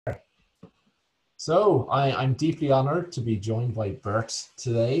So I'm deeply honored to be joined by Bert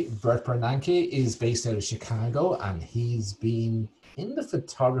today. Bert Behnke is based out of Chicago, and he's been in the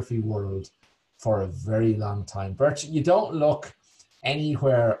photography world for a very long time. Bert, you don't look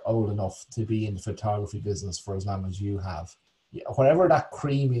anywhere old enough to be in the photography business for as long as you have. Whatever that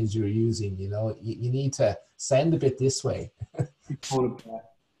cream is you're using, you need to send a bit this way. Hold it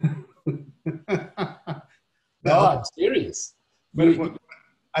back. No, I'm serious.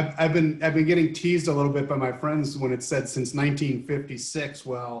 I've been getting teased a little bit by my friends when it said since 1956.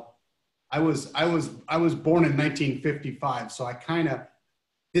 Well, I was born in 1955, so I kind of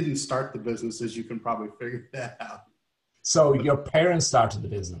didn't start the business, as you can probably figure that out. So your parents started the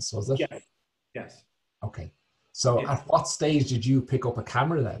business, was it? Yes. Yes. Okay. So at what stage did you pick up a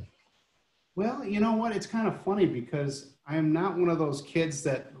camera then? Well, you know what? It's kind of funny because I am not one of those kids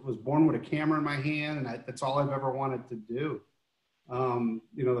that was born with a camera in my hand, and that's all I've ever wanted to do.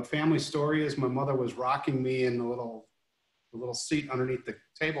 The family story is my mother was rocking me in the little seat underneath the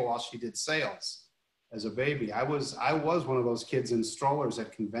table while she did sales as a baby. I was one of those kids in strollers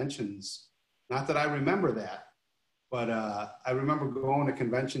at conventions. Not that I remember that, but I remember going to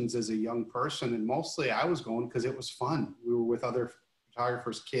conventions as a young person, and mostly I was going because it was fun. We were with other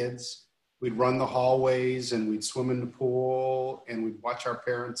photographers' kids. We'd run the hallways and we'd swim in the pool and we'd watch our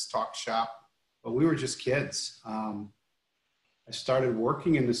parents talk shop, but we were just kids. I started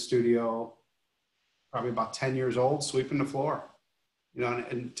working in the studio probably about 10 years old, sweeping the floor.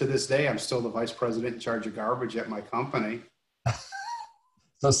 And to this day, I'm still the vice president in charge of garbage at my company.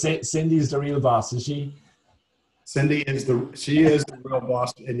 So Cindy's the real boss, is she? Cindy is the real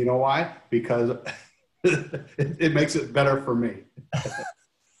boss. And you know why? Because it makes it better for me.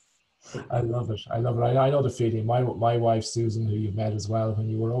 I love it. I love it. I know the feeling. My wife, Susan, who you met as well when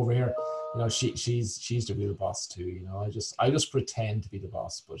you were over here, she's the real boss too. I just pretend to be the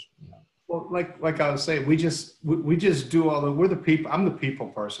boss, but Well, like I was saying, we just do we're the people. I'm the people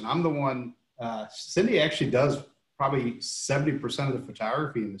person. I'm the one. Cindy actually does probably 70% of the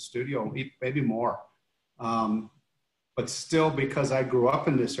photography in the studio, maybe more. But still, because I grew up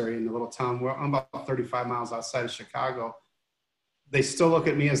in this area, in the little town, I'm about 35 miles outside of Chicago, they still look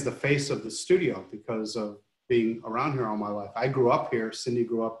at me as the face of the studio because of being around here all my life. I grew up here. Cindy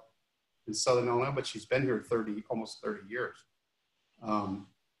grew up in Southern Illinois, but she's been here almost 30 years.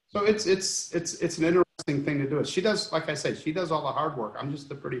 So it's an interesting thing to do. She does, like I said, she does all the hard work. I'm just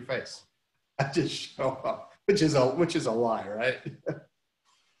the pretty face. I just show up, which is a lie, right?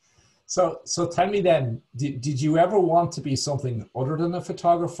 So tell me then, did you ever want to be something other than a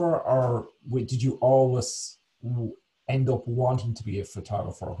photographer, or did you always end up wanting to be a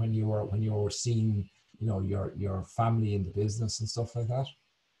photographer when you were seeing your family in the business and stuff like that?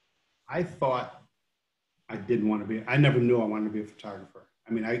 I thought I didn't want to be. I never knew I wanted to be a photographer.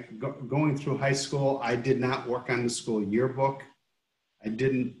 I mean, going through high school, I did not work on the school yearbook. I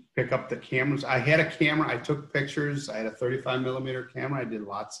didn't pick up the cameras. I had a camera. I took pictures. I had a 35 millimeter camera. I did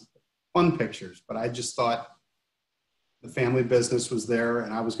lots of fun pictures, but I just thought the family business was there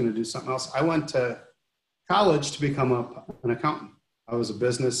and I was going to do something else. I went to college to become an accountant. I was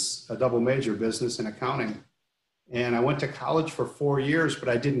a double major, business and accounting. And I went to college for 4 years, but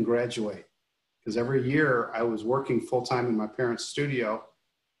I didn't graduate because every year I was working full-time in my parents' studio.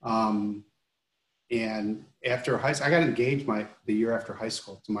 And after high school, I got engaged the year after high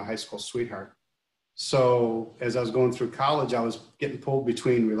school to my high school sweetheart. So as I was going through college, I was getting pulled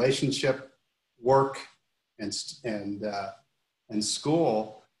between relationship, work, and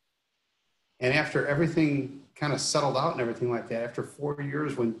school. And after everything kind of settled out and everything like that, after 4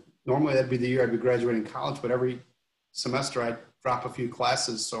 years, when normally that'd be the year I'd be graduating college, but every semester I'd drop a few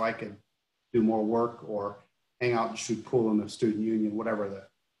classes so I could do more work or hang out and shoot pool in the student union, whatever the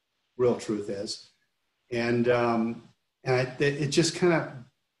real truth is. And it just kind of,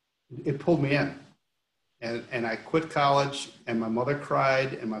 it pulled me in. And I quit college, and my mother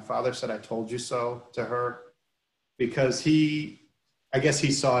cried, and my father said, "I told you so," to her, because I guess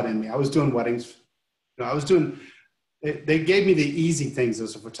he saw it in me. I was doing weddings. They gave me the easy things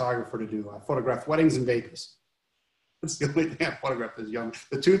as a photographer to do. I photographed weddings and babies. That's the only thing I photographed as young.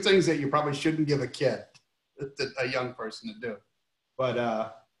 The two things that you probably shouldn't give a kid, a young person, to do. But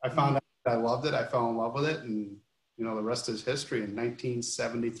I found out I loved it. I fell in love with it, and the rest is history. In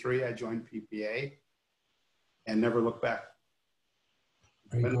 1973, I joined PPA. And never look back.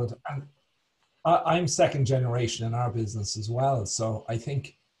 Very good. And I'm second generation in our business as well. So I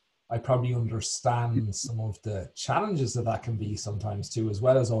think I probably understand some of the challenges that can be sometimes too, as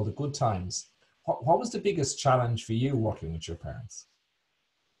well as all the good times. What was the biggest challenge for you working with your parents?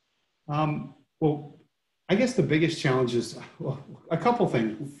 Well, I guess the biggest challenge is a couple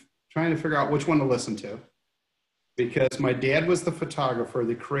things. trying to figure out which one to listen to, because my dad was the photographer,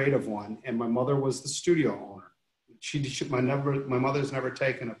 the creative one, and my mother was the studio owner. My mother's never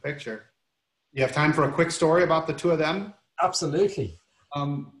taken a picture. You have time for a quick story about the two of them? Absolutely.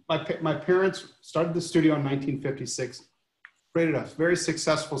 My parents started the studio in 1956, created a very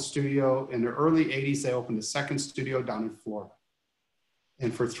successful studio. In the early 80s, they opened a second studio down in Florida.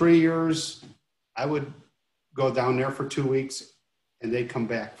 And for 3 years, I would go down there for 2 weeks, and they'd come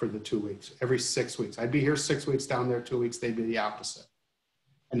back for the 2 weeks, every 6 weeks. I'd be here 6 weeks, down there 2 weeks, they'd be the opposite.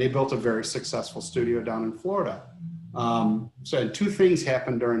 And they built a very successful studio down in Florida. So two things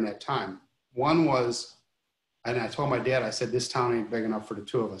happened during that time. One was, and I told my dad, I said, this town ain't big enough for the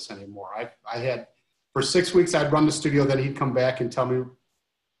two of us anymore. I had, for 6 weeks, I'd run the studio, then he'd come back and tell me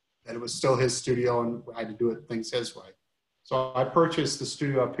that it was still his studio and I had to do things his way. So I purchased the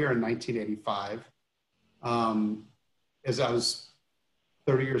studio up here in 1985. As I was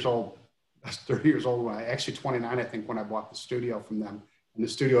 30 years old. I was 30 years old when actually 29, I think, when I bought the studio from them. And the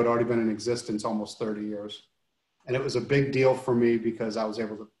studio had already been in existence almost 30 years. And it was a big deal for me because I was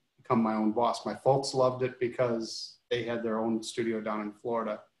able to become my own boss. My folks loved it because they had their own studio down in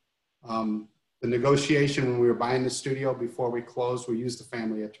Florida. The negotiation when we were buying the studio before we closed, we used a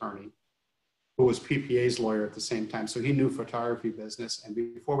family attorney who was PPA's lawyer at the same time. So he knew photography business. And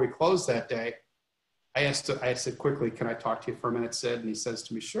before we closed that day, I said quickly, can I talk to you for a minute, Sid? And he says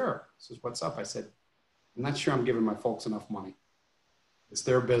to me, sure. He says, what's up? I said, I'm not sure I'm giving my folks enough money. It's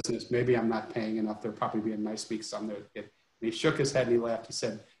their business. Maybe I'm not paying enough. They're probably being nice to me because I'm their kid. And he shook his head and he laughed. He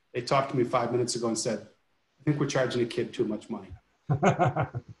said, they talked to me 5 minutes ago and said, I think we're charging a kid too much money.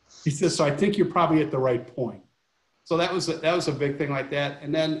 He says, so I think you're probably at the right point. So that was a big thing like that.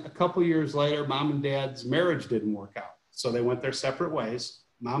 And then a couple years later, mom and dad's marriage didn't work out. So they went their separate ways.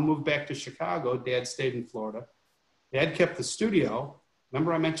 Mom moved back to Chicago. Dad stayed in Florida. Dad kept the studio.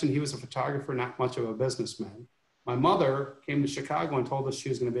 Remember I mentioned he was a photographer, not much of a businessman. My mother came to Chicago and told us she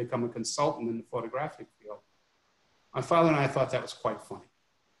was going to become a consultant in the photographic field. My father and I thought that was quite funny,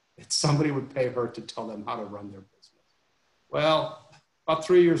 that somebody would pay her to tell them how to run their business. Well, about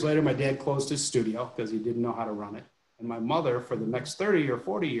 3 years later, my dad closed his studio because he didn't know how to run it. And my mother, for the next 30 or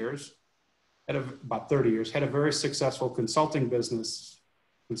 40 years, about 30 years, had a very successful consulting business,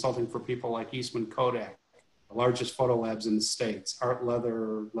 consulting for people like Eastman Kodak, the largest photo labs in the States, Art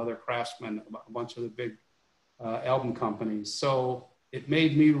Leather, Leather Craftsman, a bunch of the big album companies. So it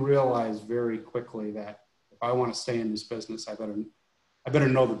made me realize very quickly that if I want to stay in this business, I better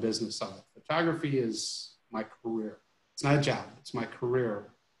know the business of it. Photography is my career. It's not a job, it's my career.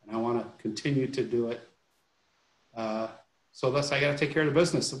 And I want to continue to do it. So thus I got to take care of the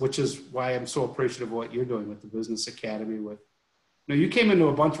business, which is why I'm so appreciative of what you're doing with the Business Academy. You came into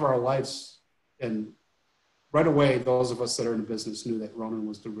a bunch of our lives, and right away, those of us that are in the business knew that Ronan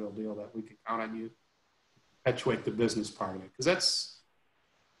was the real deal, that we could count on you to perpetuate the business part of it. Because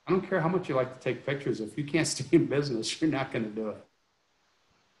I don't care how much you like to take pictures. If you can't stay in business, you're not going to do it.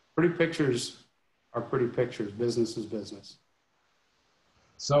 Pretty pictures are pretty pictures. Business is business.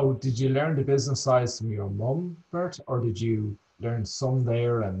 So did you learn the business side from your mum, Bert, or did you learn some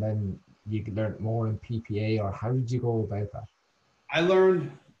there and then you learned more in PPA, or how did you go about that? I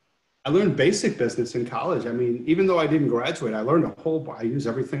learned basic business in college. I mean, even though I didn't graduate, I use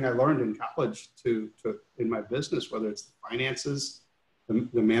everything I learned in college in my business, whether it's the finances,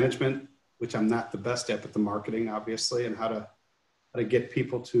 the management, which I'm not the best at, but the marketing, obviously, and how to get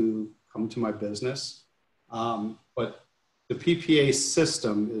people to come to my business. But the PPA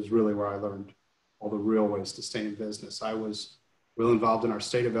system is really where I learned all the real ways to stay in business. I was real involved in our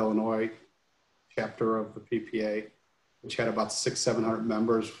state of Illinois chapter of the PPA, which had about 600-700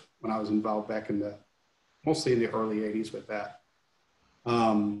 members when I was involved back mostly in the early 80s with that.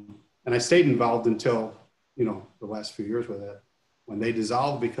 And I stayed involved until, the last few years with it, when they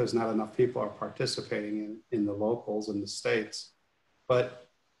dissolved because not enough people are participating in the locals in the States. But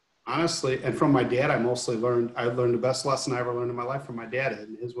honestly, and from my dad, I learned the best lesson I ever learned in my life from my dad.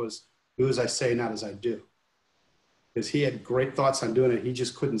 And his was, do as I say, not as I do. Because he had great thoughts on doing it. He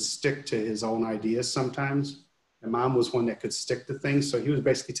just couldn't stick to his own ideas sometimes. And mom was one that could stick to things. So he was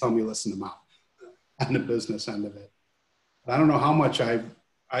basically telling me, listen to mom on the business end of it. But I don't know how much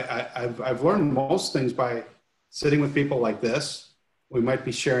I've learned most things by sitting with people like this. We might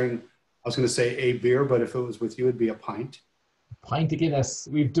be sharing, I was going to say a beer, but if it was with you, it'd be a pint. Pint of Guinness.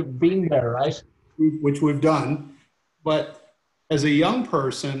 We've been there, right? Which we've done. But as a young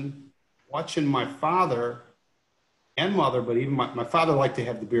person, watching my father and mother, but even my father liked to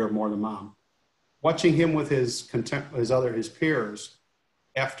have the beer more than mom. Watching him with his peers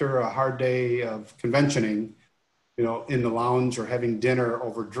after a hard day of conventioning, you know, in the lounge or having dinner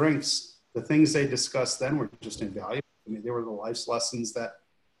over drinks, the things they discussed then were just invaluable. I mean, they were the life lessons that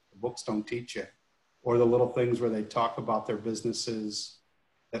the books don't teach you, or the little things where they talk about their businesses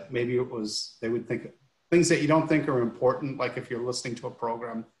that maybe it was, they would think, things that you don't think are important. Like if you're listening to a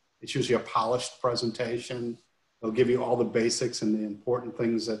program, it's usually a polished presentation. They'll give you all the basics and the important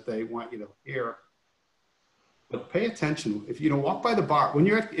things that they want you to hear. But pay attention. If you know, walk by the bar.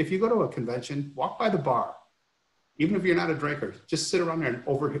 If you go to a convention, walk by the bar. Even if you're not a drinker, just sit around there and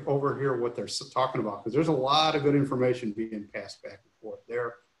overhear what they're talking about. Because there's a lot of good information being passed back and forth there.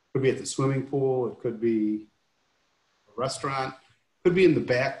 It could be at the swimming pool. It could be a restaurant. It could be in the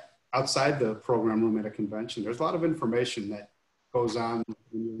back, outside the program room at a convention. There's a lot of information that goes on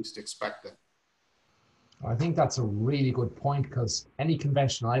when you least expect it. I think that's a really good point, because any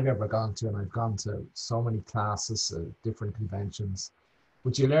convention I've ever gone to, and I've gone to so many classes at different conventions,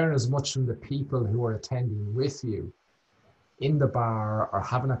 but you learn as much from the people who are attending with you in the bar or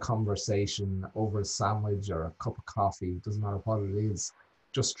having a conversation over a sandwich or a cup of coffee, doesn't matter what it is,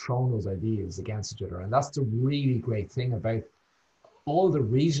 just throwing those ideas against each other. And that's the really great thing about all the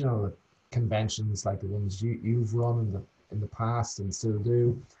regional conventions like the ones you've run in the past and still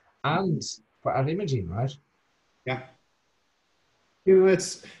do, and for at imaging, right? Yeah. You know,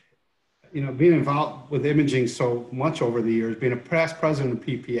 it's, you know, being involved with imaging so much over the years, being a past president of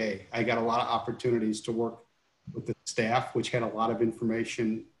PPA, I got a lot of opportunities to work with the staff, which had a lot of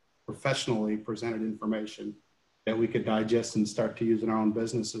information, professionally presented information that we could digest and start to use in our own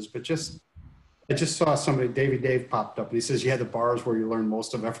businesses. But I just saw somebody, Dave popped up, and he says, yeah, the bars where you learn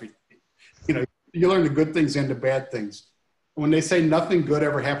most of everything. You know, you learn the good things and the bad things. When they say nothing good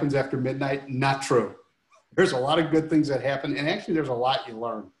ever happens after midnight, not true. There's a lot of good things that happen, and actually there's a lot you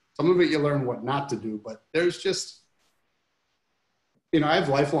learn. Some of it you learn what not to do, but there's just, you know, I have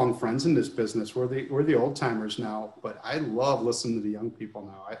lifelong friends in this business. We're the old timers now, but I love listening to the young people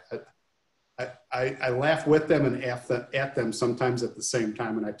now. I laugh with them and at them sometimes at the same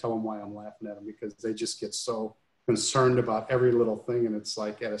time, and I tell them why I'm laughing at them, because they just get so concerned about every little thing, and it's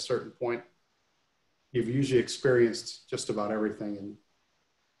like at a certain point, you've usually experienced just about everything, and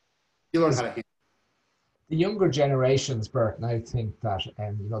you learn how to handle it. The younger generations, Bert, and I think that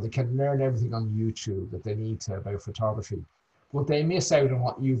you know, they can learn everything on YouTube that they need to about photography, but they miss out on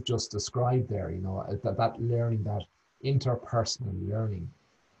what you've just described there. You know, that learning, that interpersonal learning.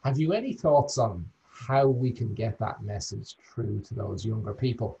 Have you any thoughts on how we can get that message through to those younger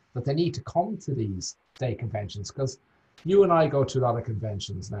people, that they need to come to these day conventions? Because you and I go to a lot of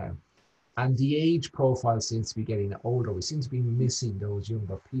conventions now, and the age profile seems to be getting older. We seem to be missing those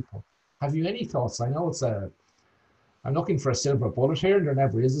younger people. Have you any thoughts? I know I'm looking for a silver bullet here, and there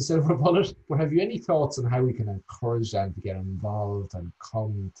never is a silver bullet, but have you any thoughts on how we can encourage them to get involved and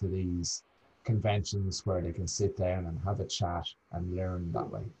come to these conventions where they can sit down and have a chat and learn that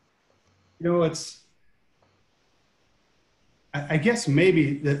way? You know, I guess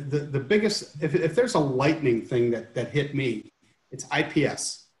maybe the biggest, if there's a lightning thing that hit me, it's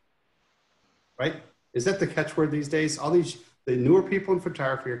IPS, right? Is that the catchword these days? The newer people in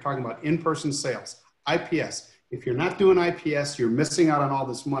photography are talking about in-person sales, IPS. If you're not doing IPS, you're missing out on all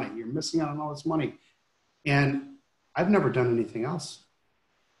this money. You're missing out on all this money. And I've never done anything else.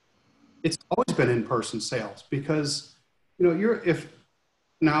 It's always been in-person sales, because, you know,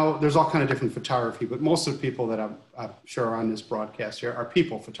 now there's all kind of different photography, but most of the people that I'm sure are on this broadcast here are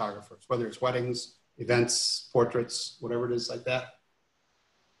people photographers, whether it's weddings, events, portraits, whatever it is like that.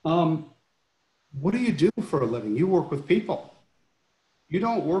 What do you do for a living? You work with people. You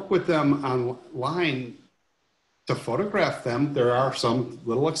don't work with them online to photograph them. There are some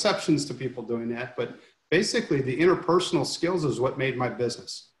little exceptions to people doing that, but basically the interpersonal skills is what made my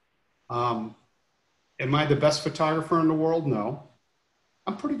business. Am I the best photographer in the world? No.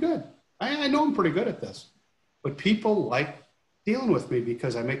 I'm pretty good. I know I'm pretty good at this, but people like dealing with me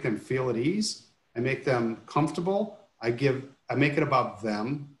because I make them feel at ease. I make them comfortable. I make it about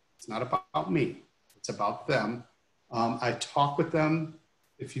them. It's not about me. It's about them. I talk with them.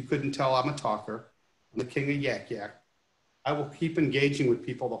 If you couldn't tell, I'm a talker. I'm the king of yak. I will keep engaging with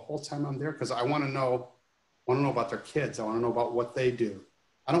people the whole time I'm there, because I want to know about their kids. I want to know about what they do.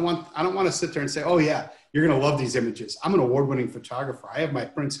 I don't want to sit there and say, oh yeah, you're going to love these images. I'm an award-winning photographer. I have my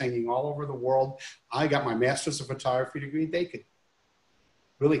prints hanging all over the world. I got my master's of photography degree. They could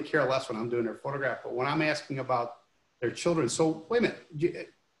really care less when I'm doing their photograph. But when I'm asking about their children, so wait a minute,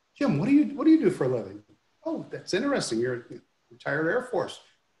 Jim, what do you do for a living? Oh, that's interesting. You're a retired Air Force.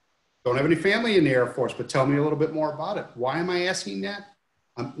 Don't have any family in the Air Force, but tell me a little bit more about it. Why am I asking that?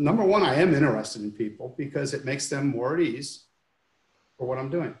 Number one, I am interested in people because it makes them more at ease for what I'm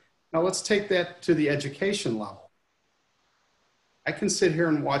doing. Now let's take that to the education level. I can sit here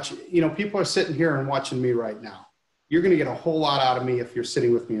and watch, you know, people are sitting here and watching me right now. You're going to get a whole lot out of me if you're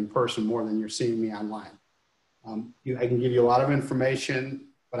sitting with me in person more than you're seeing me online. I can give you a lot of information,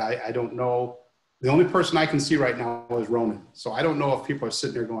 but I don't know. The only person I can see right now is Ronan. So I don't know if people are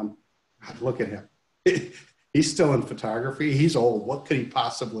sitting there going, God, look at him. He's still in photography. He's old. What could he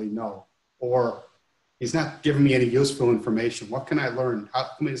possibly know? Or he's not giving me any useful information. What can I learn? How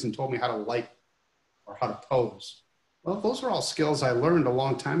come he hasn't told me how to light or how to pose? Well, those are all skills I learned a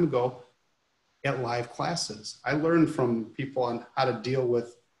long time ago at live classes. I learned from people on how to deal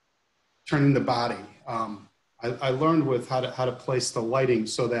with turning the body. I learned with how to place the lighting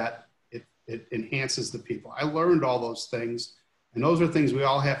so that it enhances the people. I learned all those things, and those are things we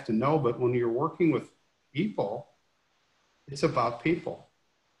all have to know. But when you're working with people, it's about people.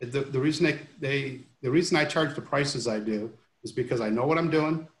 The reason I charge the prices I do is because I know what I'm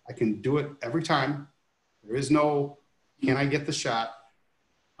doing. I can do it every time. There is no, can I get the shot?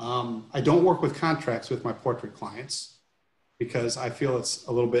 I don't work with contracts with my portrait clients because I feel it's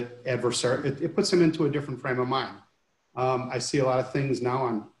a little bit adversarial. It puts them into a different frame of mind. I see a lot of things now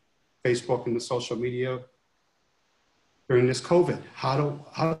on Facebook and the social media during this COVID. How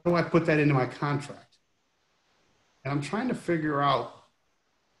do I put that into my contract? And I'm trying to figure out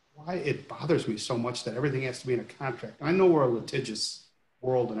why it bothers me so much that everything has to be in a contract. I know we're a litigious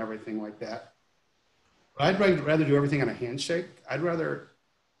world and everything like that, but I'd rather do everything on a handshake. I'd rather,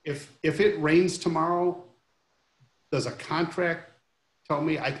 if it rains tomorrow, does a contract tell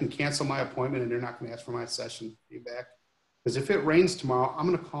me I can cancel my appointment and they're not going to ask for my session feedback? Because if it rains tomorrow, I'm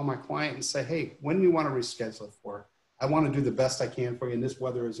going to call my client and say, hey, when do you want to reschedule it for? I want to do the best I can for you, and this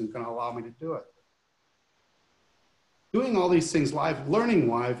weather isn't going to allow me to do it. Doing all these things live, learning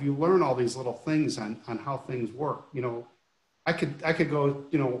live, you learn all these little things on how things work. You know, I could go,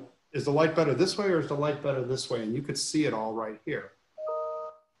 you know, is the light better this way or is the light better this way? And you could see it all right here.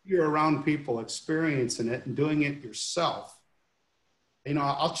 You're around people experiencing it and doing it yourself. You know,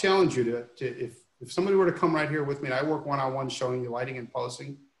 I'll challenge you to if somebody were to come right here with me and I work one-on-one showing you lighting and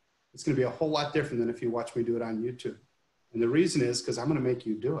posing, it's going to be a whole lot different than if you watch me do it on YouTube. And the reason is because I'm going to make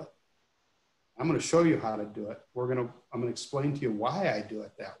you do it. I'm going to show you how to do it. I'm going to explain to you why I do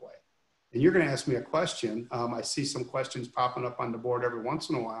it that way. And you're going to ask me a question. I see some questions popping up on the board every once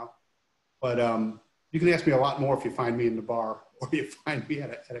in a while, but you can ask me a lot more if you find me in the bar or you find me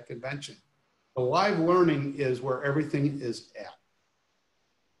at a convention. The live learning is where everything is at.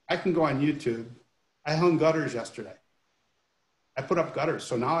 I can go on YouTube. I hung gutters yesterday. I put up gutters.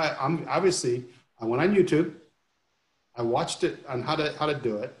 So now I'm obviously, I went on YouTube. I watched it on how to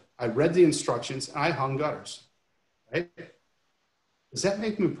do it. I read the instructions and I hung gutters, right? Does that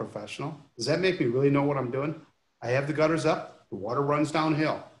make me professional? Does that make me really know what I'm doing? I have the gutters up, the water runs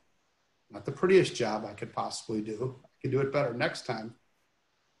downhill. Not the prettiest job I could possibly do. I could do it better next time.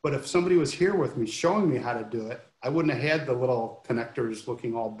 But if somebody was here with me showing me how to do it, I wouldn't have had the little connectors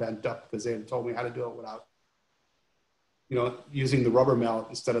looking all bent up because they had told me how to do it without, you know, using the rubber mallet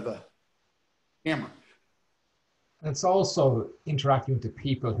instead of the hammer. It's also interacting with the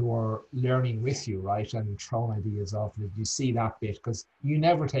people who are learning with you, right? And throwing ideas off. And you see that bit because you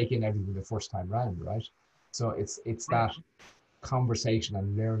never take in everything the first time round, right? So it's that conversation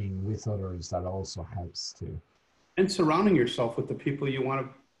and learning with others that also helps too. And surrounding yourself with the people you want to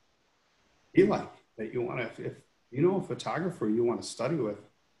be like, that you want to, if you know a photographer you want to study with,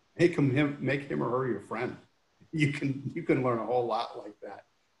 make him or her your friend. You can learn a whole lot like that.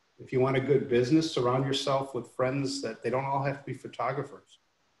 If you want a good business, surround yourself with friends that they don't all have to be photographers.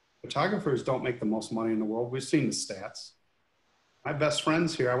 Photographers don't make the most money in the world. We've seen the stats. My best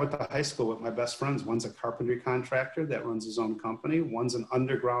friends here, I went to high school with my best friends. One's a carpentry contractor that runs his own company. One's an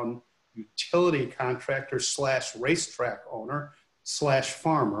underground utility contractor / racetrack owner /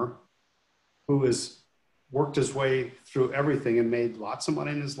 farmer who has worked his way through everything and made lots of money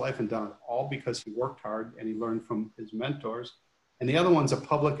in his life and done it all because he worked hard and he learned from his mentors. And the other one's a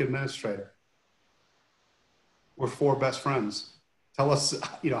public administrator. We're 4 best friends. Tell us,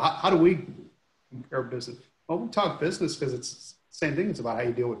 you know, how do we compare business? Well, we talk business because it's the same thing. It's about how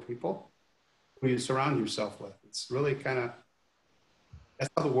you deal with people, who you surround yourself with. It's really that's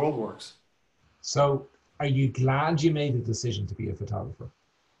how the world works. So are you glad you made the decision to be a photographer?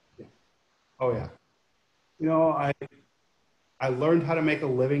 Yeah. Oh, yeah. You know, I learned how to make a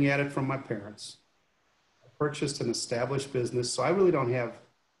living at it from my parents. Purchased an established business. So I really don't have,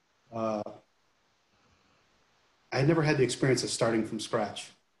 I never had the experience of starting from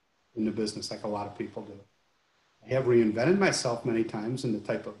scratch in the business like a lot of people do. I have reinvented myself many times in the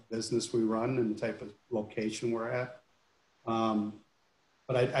type of business we run and the type of location we're at.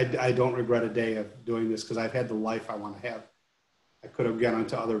 But I don't regret a day of doing this because I've had the life I want to have. I could have gone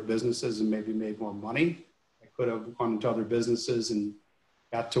into other businesses and maybe made more money. I could have gone into other businesses and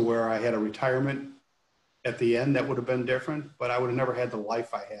got to where I had a retirement at the end that would have been different, but I would have never had the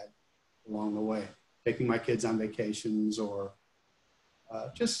life I had along the way, taking my kids on vacations or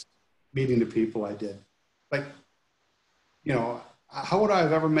just meeting the people I did. Like, you know, how would I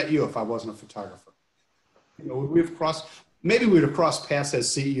have ever met you if I wasn't a photographer? You know, would we have crossed, maybe we'd have crossed paths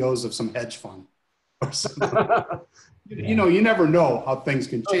as CEOs of some hedge fund or something. You know, you never know how things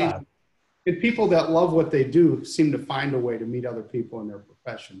can change. And people that love what they do seem to find a way to meet other people in their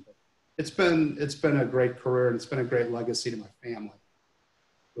profession. But it's been a great career, and it's been a great legacy to my family,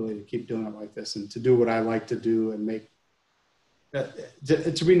 really, to keep doing it like this and to do what I like to do and make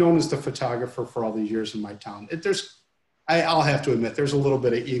to be known as the photographer for all these years in my town. I'll have to admit, there's a little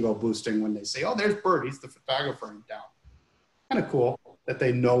bit of ego boosting when they say, "Oh, there's Bert, he's the photographer in town." Kind of cool that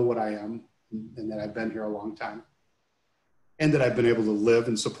they know what I am and that I've been here a long time, and that I've been able to live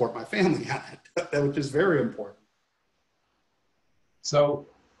and support my family on it, which is very important. So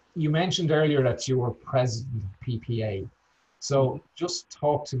you mentioned earlier that you were president of PPA. So just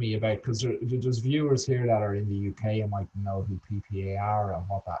talk to me about, because there's viewers here that are in the UK and might know who PPA are and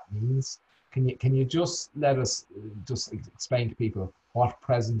what that means. Can you just let us just explain to people what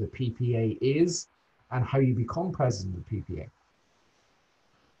president of PPA is and how you become president of PPA?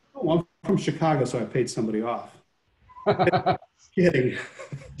 Oh, I'm from Chicago, so I paid somebody off. Kidding,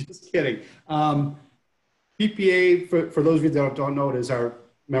 just kidding. PPA, for those of you that don't know, it is our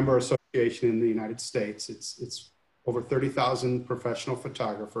member association in the United States. It's over 30,000 professional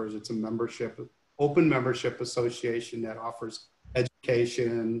photographers. It's a membership, open membership association that offers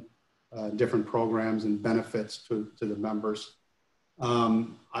education, different programs and benefits to the members.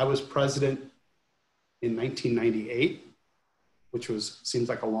 I was president in 1998, which seems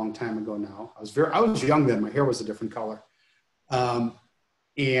like a long time ago now. I was young then. My hair was a different color.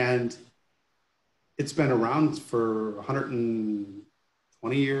 And it's been around for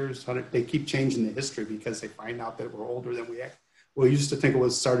 120 years. They keep changing the history because they find out that we're older than we act. We used to think it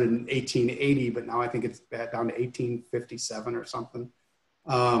was started in 1880, but now I think it's down to 1857 or something.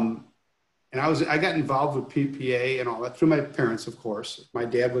 And I got involved with PPA and all that through my parents, of course. My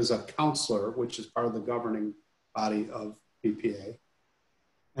dad was a counselor, which is part of the governing body of PPA.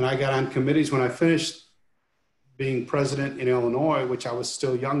 And I got on committees when I finished being president in Illinois, which I was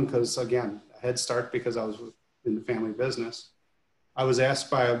still young because, again, a head start because I was in the family business. I was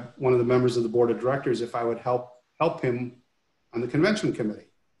asked by one of the members of the board of directors if I would help him on the convention committee.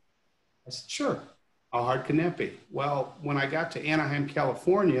 I said, sure. How hard can that be? Well, when I got to Anaheim,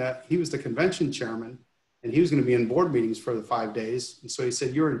 California, he was the convention chairman and he was going to be in board meetings for the 5 days. And so he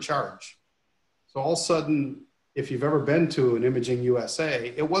said, you're in charge. So all of a sudden, if you've ever been to an Imaging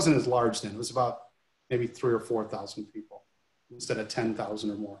USA, it wasn't as large then. It was about maybe 3,000 or 4,000 people instead of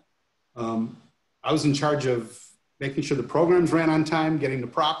 10,000 or more. I was in charge of making sure the programs ran on time, getting the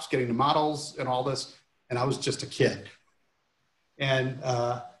props, getting the models and all this. And I was just a kid. And,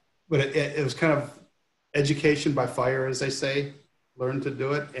 but it was kind of education by fire, as they say, learn to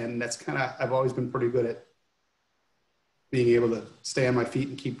do it. And that's kind of, I've always been pretty good at being able to stay on my feet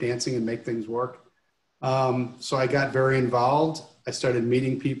and keep dancing and make things work. So I got very involved. I started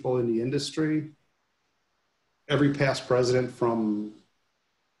meeting people in the industry. Every past president from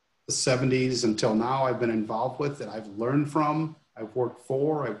the 70s until now, I've been involved with that I've learned from, I've worked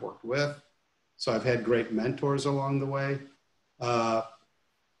for, I've worked with. So I've had great mentors along the way.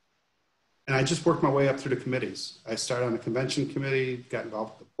 And I just worked my way up through the committees. I started on the convention committee, got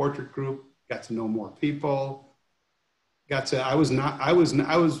involved with the portrait group, got to know more people. I was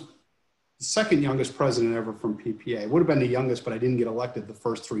the second youngest president ever from PPA. Would have been the youngest, but I didn't get elected the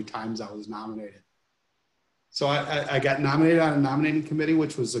first 3 times I was nominated. So I got nominated on a nominating committee,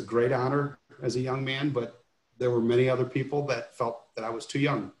 which was a great honor as a young man, but there were many other people that felt that I was too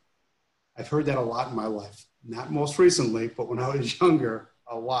young. I've heard that a lot in my life, not most recently, but when I was younger,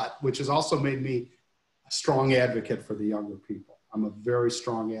 a lot, which has also made me a strong advocate for the younger people. I'm a very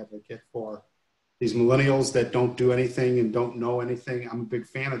strong advocate for these millennials that don't do anything and don't know anything. I'm a big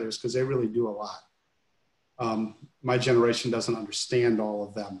fan of theirs because they really do a lot. My generation doesn't understand all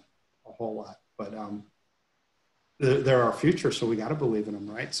of them a whole lot, but they're our future, so we got to believe in them,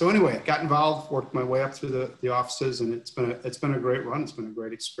 right? So anyway, I got involved, worked my way up through the offices, and it's been a great run. It's been a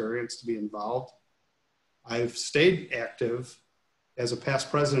great experience to be involved. I've stayed active. As a past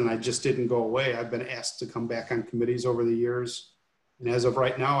president, I just didn't go away. I've been asked to come back on committees over the years. And as of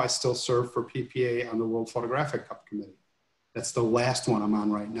right now, I still serve for PPA on the World Photographic Cup Committee. That's the last one I'm on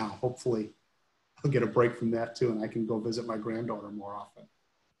right now. Hopefully, I'll get a break from that too, and I can go visit my granddaughter more often.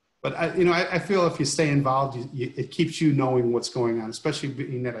 But I feel if you stay involved, it keeps you knowing what's going on, especially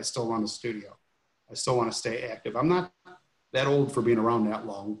being that I still run a studio. I still want to stay active. I'm not that old for being around that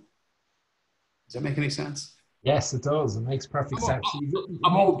long. Does that make any sense? Yes, it does. It makes perfect sense.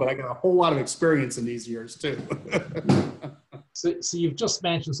 I'm old, but I got a whole lot of experience in these years too. So you've just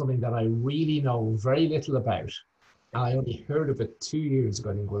mentioned something that I really know very little about. And I only heard of it 2 years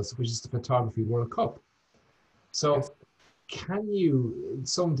ago, I think it was, which is the Photography World Cup. So Yes. can you,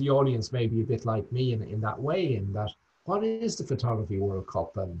 some of the audience may be a bit like me in that way, in that, what is the Photography World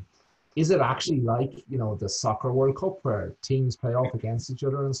Cup? And is it actually like, the Soccer World Cup where teams play off against each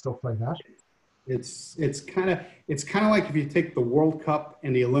other and stuff like that? It's kind of like if you take the World Cup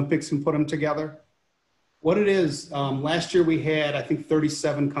and the Olympics and put them together. What it is, last year we had, I think,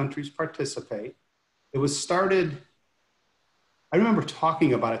 37 countries participate. It was started, I remember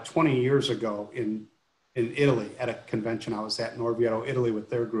talking about it 20 years ago in Italy at a convention I was at in Orvieto, Italy with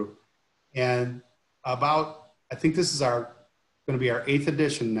their group. And I think this is going to be our 8th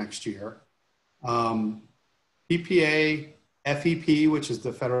edition next year. PPA, FEP, which is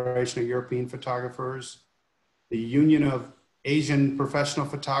the Federation of European Photographers, the Union of Asian Professional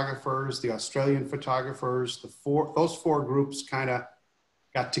Photographers, the Australian Photographers, those four groups kind of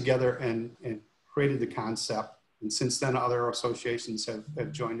got together and created the concept. And since then, other associations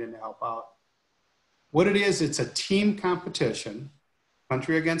have joined in to help out. What it is, it's a team competition,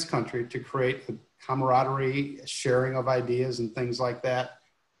 country against country, to create a camaraderie, a sharing of ideas and things like that.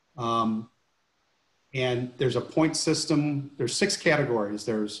 And there's a point system. There's 6 categories.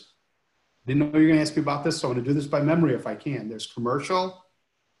 Didn't know you were going to ask me about this, so I'm going to do this by memory if I can. There's commercial,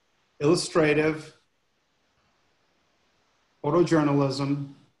 illustrative,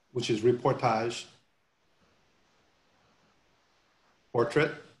 photojournalism, which is reportage,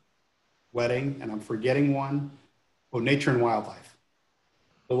 portrait, wedding, and I'm forgetting one, nature and wildlife.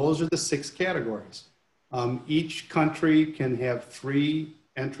 So those are the 6 categories. Each country can have 3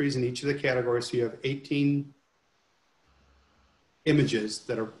 entries in each of the categories, so you have 18 images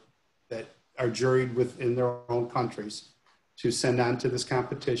that are juried within their own countries to send on to this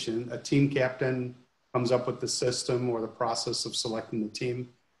competition. A team captain comes up with the system or the process of selecting the team.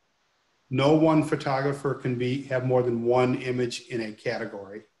 No one photographer can have more than 1 image in a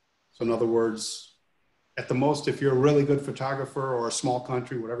category. So in other words, at the most, if you're a really good photographer or a small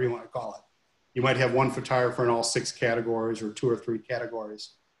country, whatever you want to call it, you might have 1 photographer in all 6 categories or 2 or 3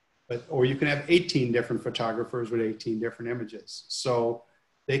 categories. Or you can have 18 different photographers with 18 different images. So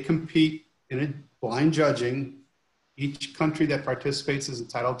they compete in a blind judging. Each country that participates is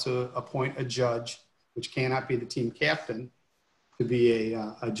entitled to appoint a judge, which cannot be the team captain, to be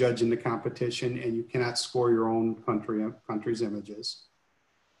a judge in the competition, and you cannot score your own country's images.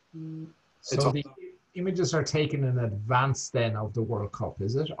 So the images are taken in advance then of the World Cup,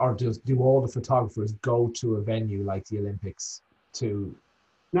 is it? Or do all the photographers go to a venue like the Olympics to?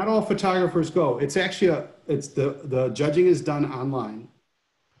 Not all photographers go. It's actually the judging is done online.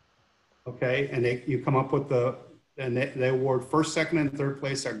 Okay, and you come up with they award 1st, 2nd, and 3rd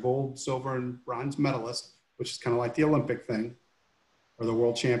place are gold, silver, and bronze medalists, which is kind of like the Olympic thing or the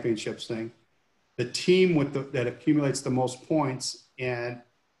World Championships thing. The team that accumulates the most points, and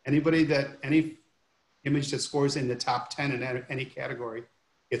any image that scores in the top 10 in any category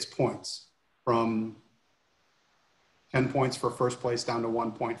gets points, from 10 points for 1st place down to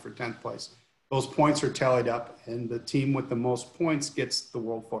 1 point for 10th place. Those points are tallied up, and the team with the most points gets the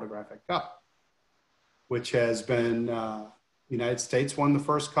World Photographic Cup, which has been, United States won the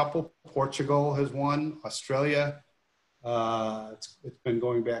first couple, Portugal has won, Australia, it's been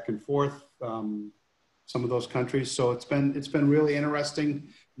going back and forth, some of those countries. So it's been really interesting.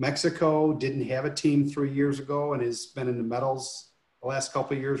 Mexico didn't have a team 3 years ago and has been in the medals the last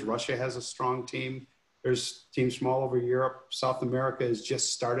couple of years. Russia has a strong team. There's teams from all over Europe. South America has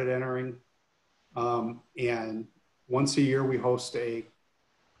just started entering. And once a year we host a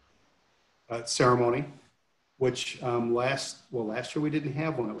ceremony, which last year we didn't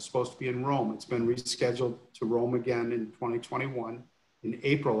have one. It was supposed to be in Rome. It's been rescheduled to Rome again in 2021, in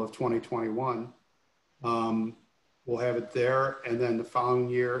April of 2021. We'll have it there. And then the following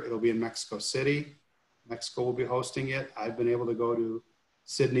year, it'll be in Mexico City. Mexico will be hosting it. I've been able to go to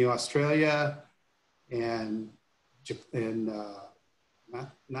Sydney, Australia, and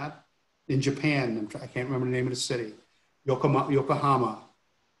not in Japan. I can't remember the name of the city. Yokohama.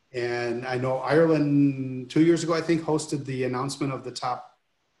 And I know Ireland 2 years ago, I think, hosted the announcement of the top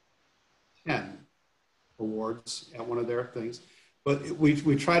 10 awards at one of their things. But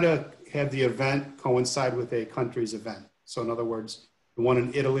we try to have the event coincide with a country's event. So in other words, the one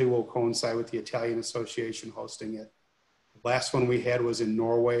in Italy will coincide with the Italian Association hosting it. The Last one we had was in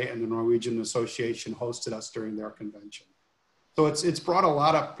Norway, and the Norwegian Association hosted us during their convention. So it's brought a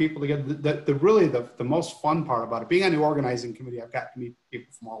lot of people together. The most fun part about it, being on the organizing committee, I've got to meet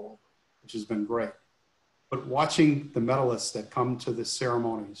people from all over, which has been great. But watching the medalists that come to the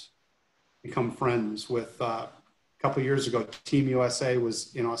ceremonies become friends with, a couple of years ago, Team USA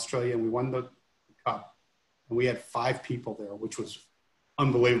was in Australia and we won the cup. And we had 5 people there, which was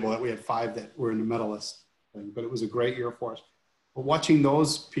unbelievable that we had 5 that were in the medalist thing. But it was a great year for us. But watching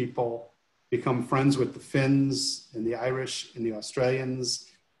those people become friends with the Finns and the Irish and the Australians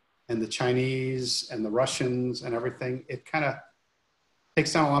and the Chinese and the Russians and everything, it kind of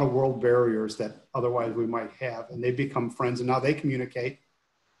takes down a lot of world barriers that otherwise we might have. And they become friends, and now they communicate.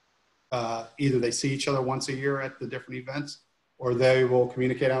 Either they see each other once a year at the different events, or they will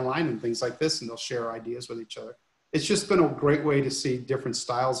communicate online and things like this, and they'll share ideas with each other. It's just been a great way to see different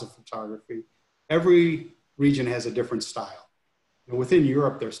styles of photography. Every region has a different style. And within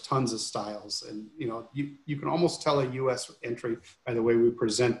Europe, there's tons of styles. And you can almost tell a US entry by the way we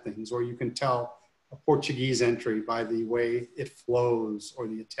present things, or you can tell a Portuguese entry by the way it flows, or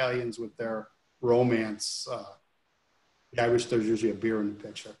the Italians with their romance. The Irish, there's usually a beer in the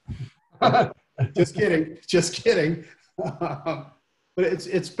picture. Just kidding. But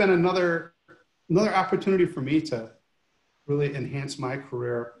it's been another opportunity for me to really enhance my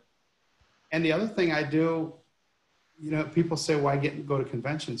career. And the other thing I do, people say, why go to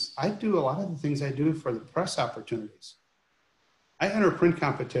conventions? I do a lot of the things I do for the press opportunities. I enter a print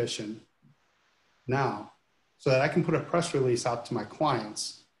competition now so that I can put a press release out to my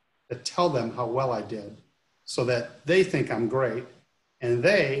clients that tell them how well I did, so that they think I'm great and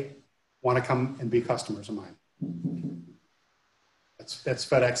they want to come and be customers of mine. That's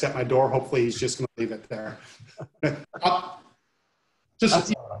FedEx at my door. Hopefully he's just going to leave it there.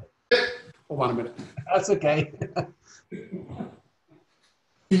 Hold on a minute. That's okay. Can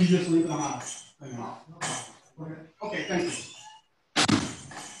you just leave it on? Okay, thank you.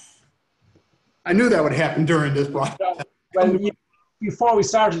 I knew that would happen during this broadcast. Well, before we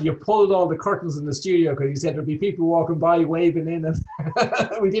started, you pulled all the curtains in the studio because you said there'd be people walking by waving in, and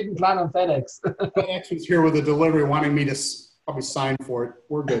we didn't plan on FedEx. FedEx was here with a delivery wanting me to probably sign for it.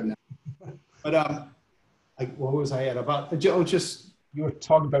 We're good now. But what was I at about? Just you were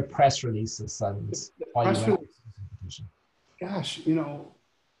talking about press releases and press releases. Gosh, do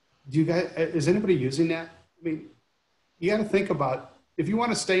you guys? Is anybody using that? I mean, you got to think about, if you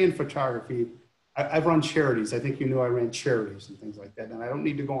want to stay in photography. I've run charities. I think I ran charities and things like that, and I don't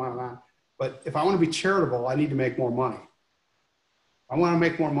need to go on and on. But if I want to be charitable, I need to make more money. If I want to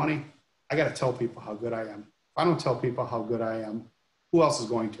make more money, I got to tell people how good I am. If I don't tell people how good I am, who else is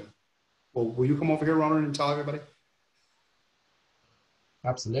going to? Well, will you come over here, Ronan, and tell everybody?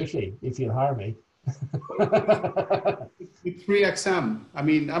 Absolutely, if you'll hire me. 3XM. I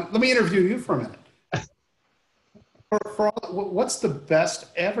mean, let me interview you for a minute. What's the best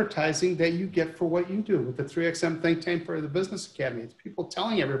advertising that you get for what you do with the 3XM think tank for the Business Academy? It's people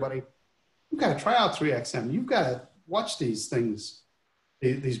telling everybody, you've got to try out 3XM. You've got to watch these things,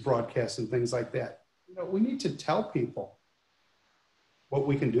 these broadcasts and things like that. We need to tell people what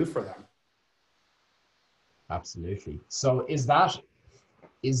we can do for them. Absolutely. So is that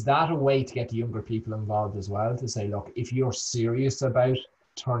a way to get the younger people involved as well, to say, look, if you're serious about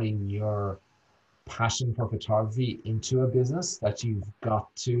turning your passion for photography into a business, that you've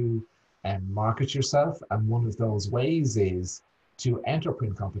got to market yourself, and one of those ways is to enter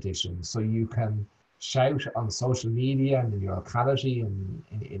print competitions, so you can shout on social media and in your locality and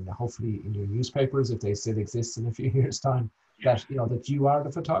in hopefully in your newspapers, if they still exist in a few years' time, that that you are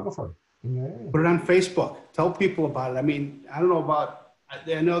the photographer in your area. Put it on Facebook. Tell people about it. I mean, I know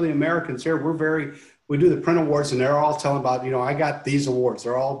the Americans here, we do the print awards, and they're all telling about, I got these awards.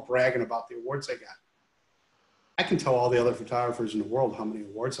 They're all bragging about the awards they got. I can tell all the other photographers in the world how many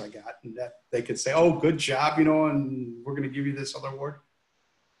awards I got, and that they could say, oh, good job, and we're going to give you this other award.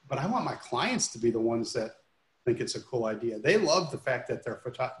 But I want my clients to be the ones that think it's a cool idea. They love the fact that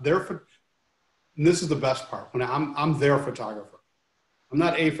and this is the best part, when I'm their photographer. I'm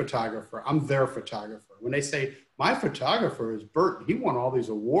not a photographer, I'm their photographer. When they say, my photographer is Bert, and he won all these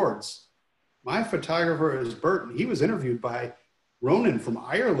awards. My photographer is Bert, and he was interviewed by Ronan from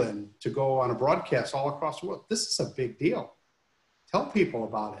Ireland to go on a broadcast all across the world. This is a big deal. Tell people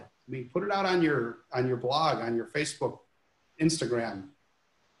about it. I mean, put it out on your blog, on your Facebook, Instagram.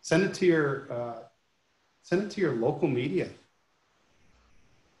 Send it to your local media.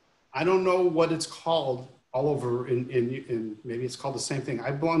 I don't know what it's called all over in maybe it's called the same thing.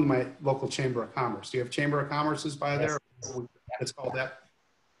 I belong to my local Chamber of Commerce. Do you have Chamber of Commerce's by there? Yes. It's called that.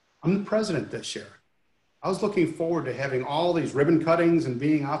 I'm the president this year. I was looking forward to having all these ribbon cuttings and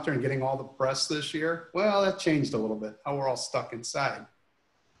being out there and getting all the press this year. Well, that changed a little bit. Now we're all stuck inside.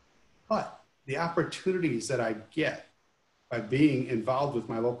 But the opportunities that I get by being involved with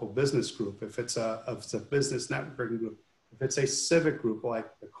my local business group, if it's a business networking group, if it's a civic group like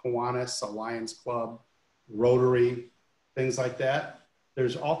the Kiwanis, Lions Club, Rotary, things like that,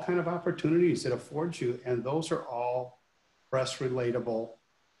 there's all kind of opportunities it affords you, and those are all press relatable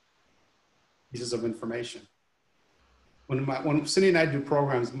pieces of information. When Cindy and I do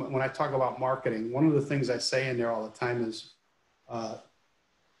programs, when I talk about marketing, one of the things I say in there all the time is,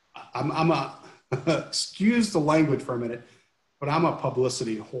 excuse the language for a minute, but I'm a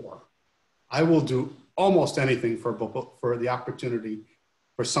publicity whore. I will do almost anything for the opportunity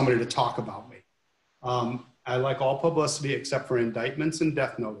for somebody to talk about me. I like all publicity except for indictments and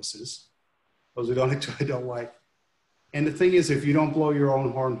death notices. Those are the only two I don't like. And the thing is, if you don't blow your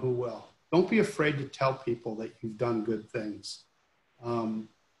own horn, who will? Don't be afraid to tell people that you've done good things.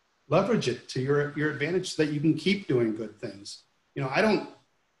 Leverage it to your advantage so that you can keep doing good things. You know,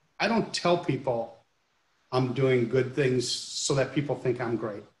 I don't tell people I'm doing good things so that people think I'm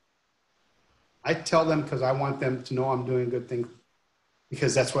great. I tell them because I want them to know I'm doing good things,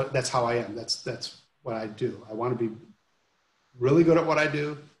 because that's how I am. That's what I do. I want to be really good at what I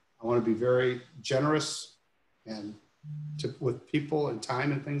do. I want to be very generous and with people and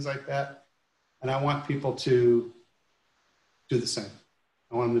time and things like that. And I want people to do the same.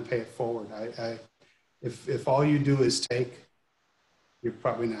 I want them to pay it forward. If all you do is take, you're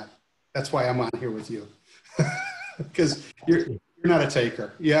probably not. That's why I'm on here with you, because you're not a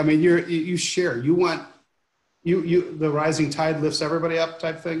taker. Yeah, I mean, you share. You want the rising tide lifts everybody up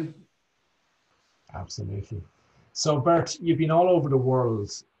type thing. Absolutely. So Bert, you've been all over the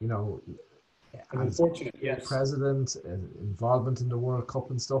world, you know, Unfortunate, yes. President, involvement in the World Cup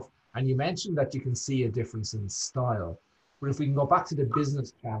and stuff. And you mentioned that you can see a difference in style. But if we can go back to the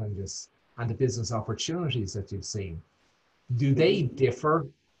business challenges and the business opportunities that you've seen, do they differ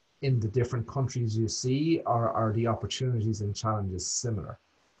in the different countries you see, or are the opportunities and challenges similar?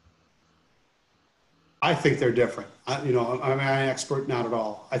 I think they're different. I'm an expert, not at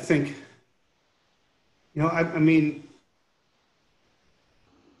all. I think,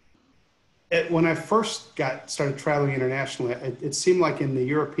 when I first started traveling internationally, it seemed like in the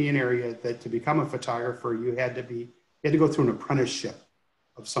European area that to become a photographer, you had to go through an apprenticeship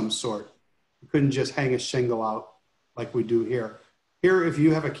of some sort. You couldn't just hang a shingle out like we do here. Here, if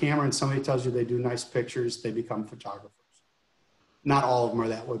you have a camera and somebody tells you they do nice pictures, they become photographers. Not all of them are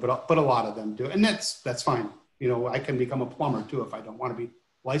that way, but a lot of them do. And that's fine. You know, I can become a plumber too if I don't want to be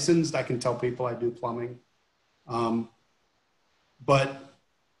licensed. I can tell people I do plumbing. But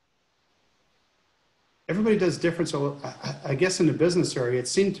everybody does different. So I guess in the business area, it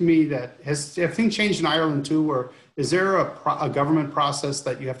seemed to me that has everything changed in Ireland too, or is there a government process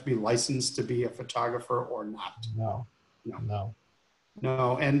that you have to be licensed to be a photographer or not? No.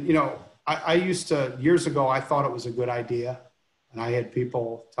 And, I used to, years ago, I thought it was a good idea. And I had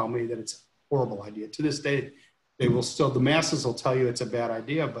people tell me that it's a horrible idea. To this day, the masses will tell you it's a bad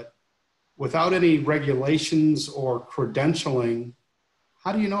idea, but without any regulations or credentialing,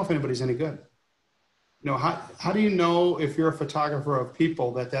 how do you know if anybody's any good? How do you know if you're a photographer of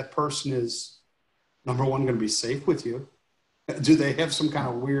people that person is, number one, going to be safe with you? Do they have some kind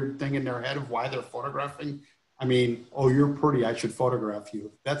of weird thing in their head of why they're photographing? I mean, oh, you're pretty, I should photograph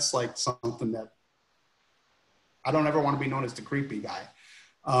you. That's like something that I don't ever want to be known as the creepy guy.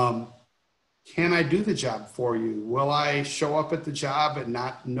 Can I do the job for you? Will I show up at the job and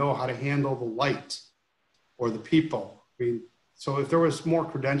not know how to handle the light or the people? I mean, so if there was more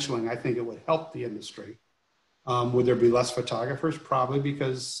credentialing, I think it would help the industry. Would there be less photographers? Probably,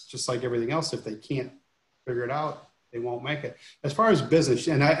 because just like everything else, if they can't figure it out, they won't make it. As far as business,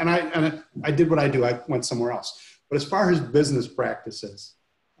 and I did what I do. I went somewhere else. But as far as business practices,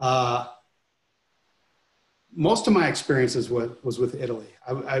 most of my experiences was with Italy.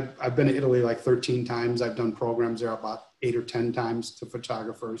 I've been to Italy like 13 times. I've done programs there about 8 or 10 times to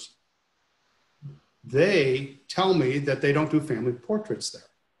photographers. They tell me that they don't do family portraits there.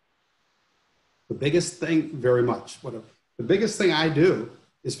 The biggest thing, the biggest thing I do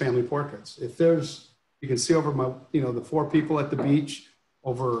is family portraits. You can see over the 4 people at the beach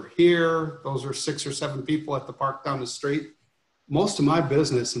over here, those are 6 or 7 people at the park down the street. Most of my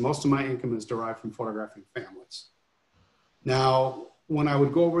business and most of my income is derived from photographing families. Now, when I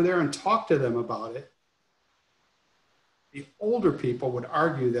would go over there and talk to them about it, the older people would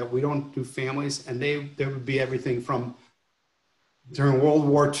argue that we don't do families, and there would be everything from during World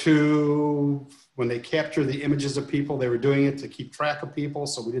War II, when they captured the images of people, they were doing it to keep track of people,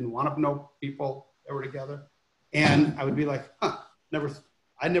 so we didn't want to know people that were together. And I would be like, huh,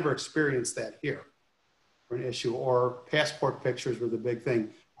 I never experienced that here for an issue. Or passport pictures were the big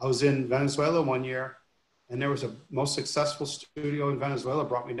thing. I was in Venezuela one year, and there was a most successful studio in Venezuela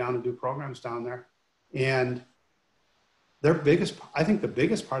brought me down to do programs down there. And I think the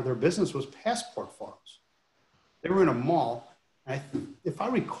biggest part of their business was passport photos. They were in a mall. If I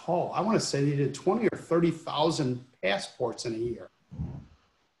recall, I want to say they did 20 or 30,000 passports in a year.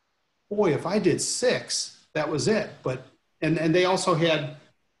 Boy, if I did 6, that was it. But, and they also had,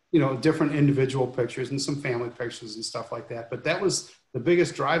 you know, different individual pictures and some family pictures and stuff like that. But that was the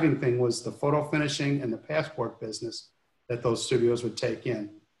biggest driving thing, was the photo finishing and the passport business that those studios would take in.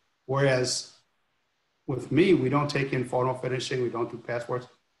 Whereas with me, we don't take in photo finishing. We don't do passports.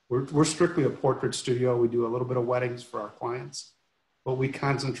 We're strictly a portrait studio. We do a little bit of weddings for our clients, but we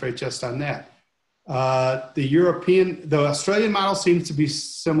concentrate just on that. The Australian model seems to be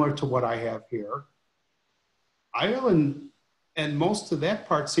similar to what I have here. Ireland and most of that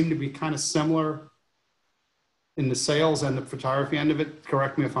part seem to be kind of similar in the sales and the photography end of it.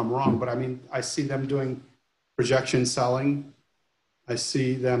 Correct me if I'm wrong, but I mean, I see them doing projection selling. I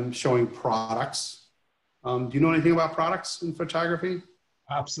see them showing products. Do you know anything about products in photography?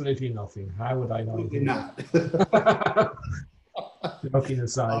 Absolutely nothing. How would I know anything? Not. Joking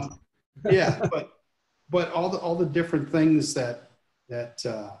aside. Yeah, but all the different things that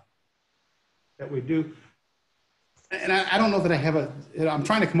we do, and I don't know that I have I'm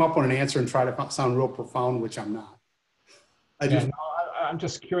trying to come up with an answer and try to sound real profound, which I'm not. I'm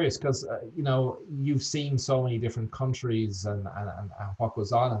just curious because you know, you've seen so many different countries and what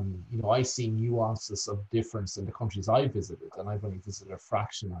goes on, and you know, I see nuances of difference in the countries I visited, and I've only visited a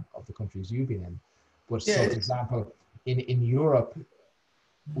fraction of the countries you've been in. But yeah, so, for example, in Europe,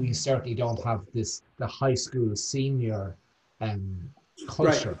 we certainly don't have the high school senior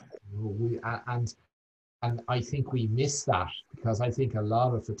culture. Right. And I think we miss that, because I think a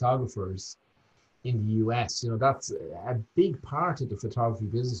lot of photographers in the US, you know, that's a big part of the photography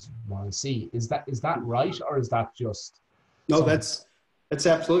business we want to see. Is that right, or is that just? No, something? That's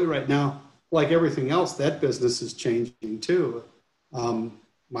absolutely right. Now, like everything else, that business is changing too.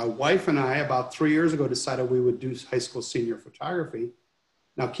 My wife and I, about 3 years ago, decided we would do high school senior photography.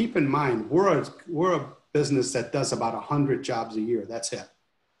 Now, keep in mind, we're a business that does about 100 jobs a year. That's it.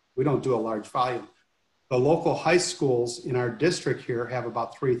 We don't do a large volume. The local high schools in our district here have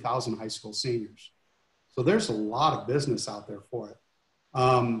about 3,000 high school seniors. So there's a lot of business out there for it.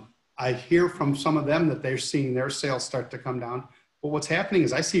 I hear from some of them that they're seeing their sales start to come down. But what's happening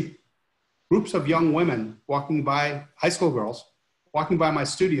is I see groups of young women walking by, high school girls, walking by my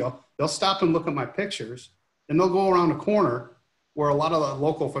studio. They'll stop and look at my pictures, and they'll go around a corner where a lot of the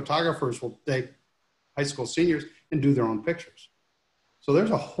local photographers will take high school seniors and do their own pictures. So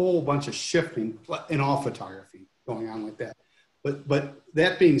there's a whole bunch of shifting in all photography going on like that. But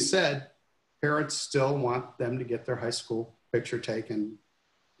that being said, parents still want them to get their high school picture taken.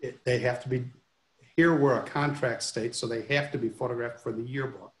 They have to be, here we're a contract state, so they have to be photographed for the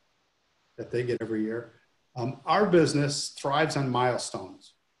yearbook that they get every year. Our business thrives on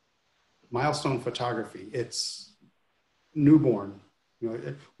milestones, milestone photography. It's newborn. You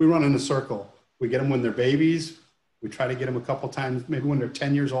know, we run in a circle. We get them when they're babies. We try to get them a couple times, maybe when they're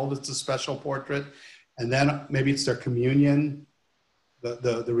 10 years old, it's a special portrait. And then maybe it's their communion,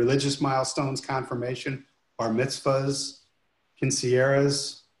 the religious milestones, confirmation, bar mitzvahs,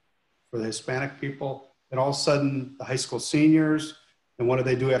 quinceañeras for the Hispanic people. And all of a sudden, the high school seniors, and what do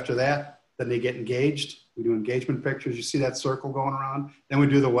they do after that? Then they get engaged. We do engagement pictures. You see that circle going around. Then we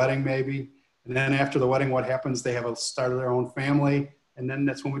do the wedding maybe. And then after the wedding, what happens? They have a start of their own family. And then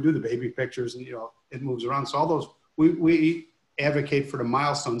that's when we do the baby pictures, and, you know, it moves around. So all those, we advocate for the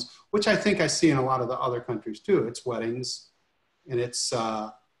milestones, which I think I see in a lot of the other countries too. It's weddings, and it's,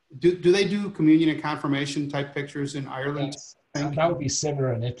 do they do communion and confirmation type pictures in Ireland? Yes. And that would be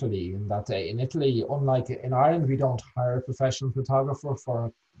similar in Italy, in that in Italy, unlike in Ireland, we don't hire a professional photographer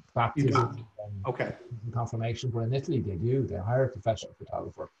for baptism and confirmation, but in Italy they do. They hire a professional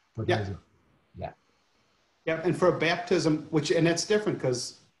photographer for those. Yeah, and for a baptism, and that's different,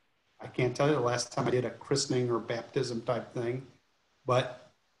 because I can't tell you the last time I did a christening or baptism type thing,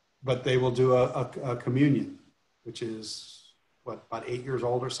 but they will do a communion, which is what, about 8 years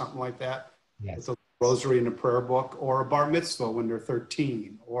old or something like that. Yes. With a rosary and a prayer book, or a bar mitzvah when they're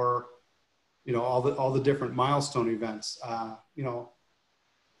 13, or, you know, all the different milestone events. You know,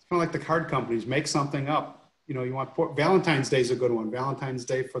 it's kind of like the card companies make something up. You know, you want Valentine's Day is a good one. Valentine's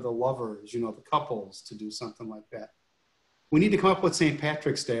Day for the lovers, you know, the couples, to do something like that. We need to come up with St.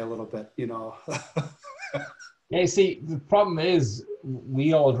 Patrick's Day a little bit, you know. Yeah, see, the problem is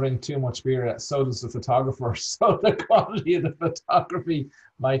we all drink too much beer, so does the photographer, so the quality of the photography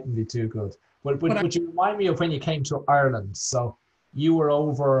mightn't be too good. But But you remind me of when you came to Ireland. So you were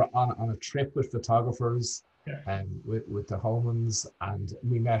over on a trip with photographers yeah, and with the Homans, and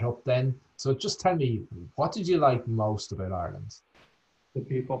we met up then. So just tell me, what did you like most about Ireland? the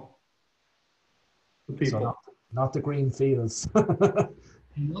people, the So people. not the green fields. I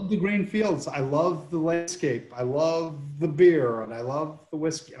love the green fields. I love the landscape. I love the beer and I love the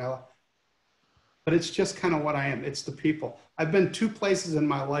whiskey. But it's just kind of what I am. It's the people. I've been two places in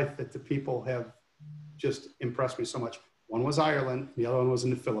my life that the people have just impressed me so much. One was Ireland. The other one was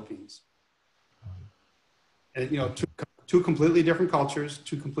in the Philippines. And, you know, two completely different cultures,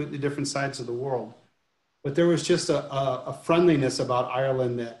 two completely different sides of the world. But there was just a friendliness about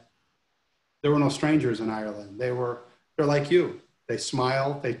Ireland that there were no strangers in Ireland. They're like you. They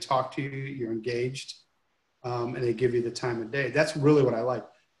smile, they talk to you, you're engaged, and they give you the time of day. That's really what I like.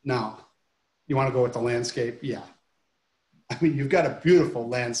 Now, you want to go with the landscape? Yeah. I mean, you've got a beautiful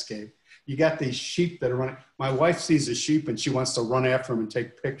landscape. You got these sheep that are running. My wife sees a sheep and she wants to run after them and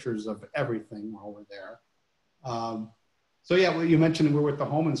take pictures of everything while we're there. So yeah, well, you mentioned we're with the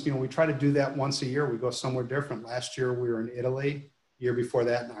Homans. You know, we try to do that once a year. We go somewhere different. Last year we were in Italy. Year before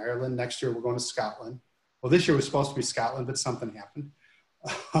that in Ireland. Next year we're going to Scotland. Well, this year was supposed to be Scotland, but something happened.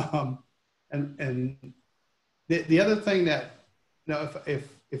 And the other thing that, you know,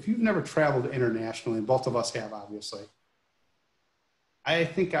 if you've never traveled internationally, and both of us have, obviously, I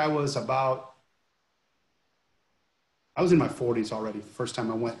think I was in my 40s already. The first time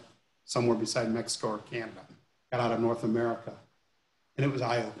I went somewhere beside Mexico or Canada, got out of North America, and it was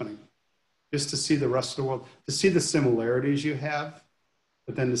eye-opening just to see the rest of the world, to see the similarities you have,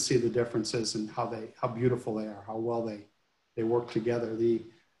 but then to see the differences and how beautiful they are, how well they work together.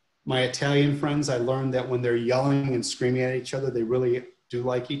 My Italian friends, I learned that when they're yelling and screaming at each other, they really do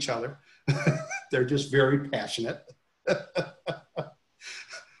like each other. They're just very passionate.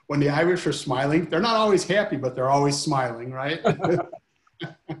 When the Irish are smiling, they're not always happy, but they're always smiling, right?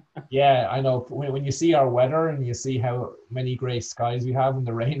 Yeah, I know. When you see our weather and you see how many grey skies we have and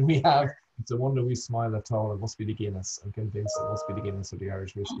the rain we have, it's a wonder we smile at all. It must be the Guinness. I'm convinced it must be the Guinness of the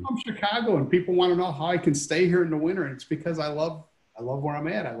Irish whiskey. I'm from Chicago, and people want to know how I can stay here in the winter. And it's because I love where I'm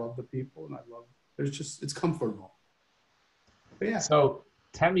at. I love the people, and it's comfortable. But yeah. So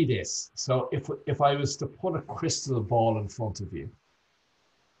tell me this. So if I was to put a crystal ball in front of you,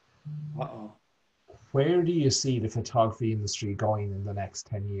 Uh-oh. where do you see the photography industry going in the next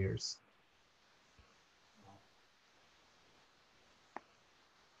 10 years?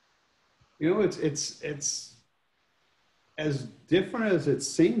 You know, it's as different as it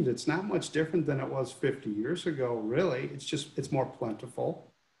seems. It's not much different than it was 50 years ago, really. It's more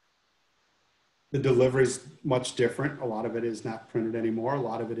plentiful. The delivery's much different. A lot of it is not printed anymore. A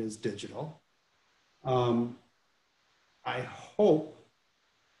lot of it is digital. I hope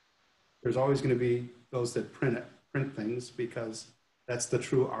there's always going to be those that print things, because that's the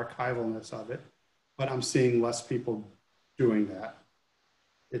true archivalness of it. But I'm seeing less people doing that.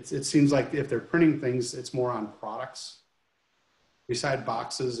 It seems like if they're printing things, it's more on products. Beside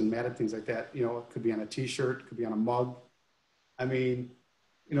boxes and matted things like that, you know, it could be on a t-shirt, it could be on a mug. I mean,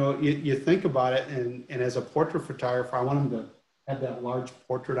 you know, you think about it, and as a portrait photographer, I want them to have that large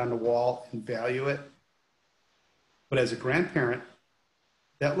portrait on the wall and value it. But as a grandparent,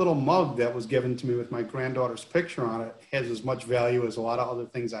 that little mug that was given to me with my granddaughter's picture on it has as much value as a lot of other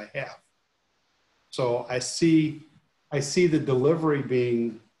things I have. So I see the delivery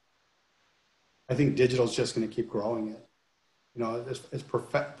being, I think digital is just going to keep growing it. You know, as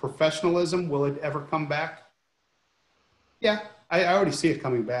professionalism, will it ever come back? Yeah, I already see it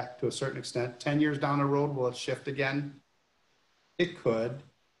coming back to a certain extent. 10 years down the road, will it shift again? It could.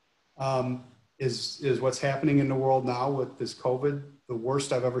 Is what's happening in the world now with this COVID the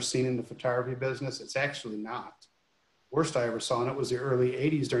worst I've ever seen in the photography business? It's actually not. Worst I ever saw, and it was the early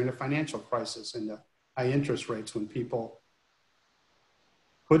 80s during the financial crisis and the high interest rates when people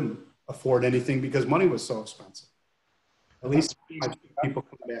couldn't afford anything because money was so expensive. At least people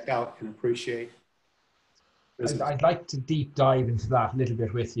come back out and appreciate business. I'd like to deep dive into that a little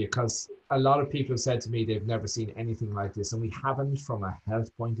bit with you, because a lot of people have said to me they've never seen anything like this, and we haven't from a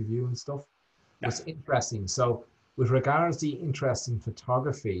health point of view and stuff. Yeah. It's interesting. So with regards to the interest in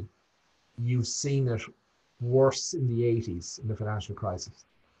photography, you've seen it worse in the 80s in the financial crisis.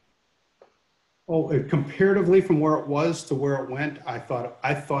 Oh, comparatively from where it was to where it went, I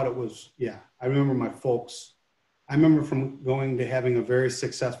thought it was, yeah. I remember my folks, I remember from going to having a very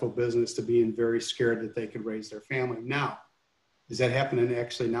successful business to being very scared that they could raise their family. Now, is that happening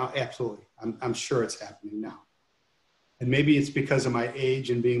actually now? Absolutely. I'm sure it's happening now. And maybe it's because of my age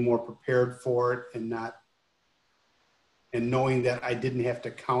and being more prepared for it and knowing that I didn't have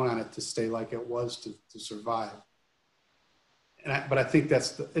to count on it to stay like it was to survive. But I think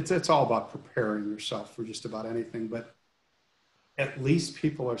it's all about preparing yourself for just about anything. But at least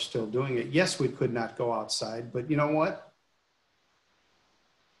people are still doing it. Yes, we could not go outside, but you know what?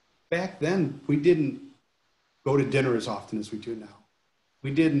 Back then, we didn't go to dinner as often as we do now.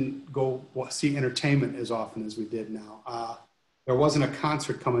 We didn't go see entertainment as often as we did now. There wasn't a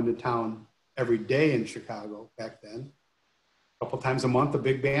concert coming to town every day in Chicago back then. A couple times a month, a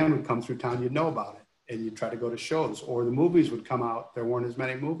big band would come through town, you'd know about it, and you'd try to go to shows, or the movies would come out. There weren't as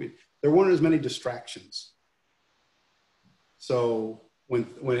many movies. There weren't as many distractions. So when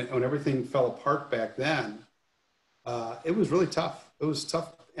everything fell apart back then, it was really tough. It was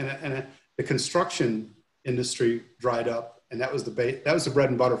tough, and the construction industry dried up, and that was the bread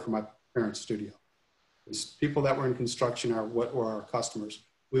and butter for my parents' studio. It was people that were in construction are what were our customers.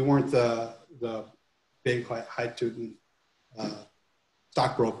 We weren't the big high-tooting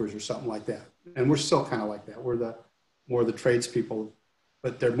stockbrokers or something like that, and we're still kind of like that. We're more the tradespeople,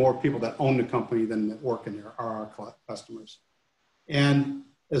 but they're more people that own the company than that work in there are our customers. And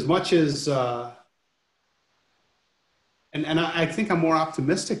as much as I think I'm more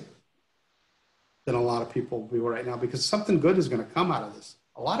optimistic than a lot of people do right now, because something good is going to come out of this.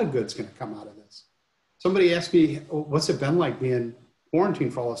 A lot of good's going to come out of this. Somebody asked me, what's it been like being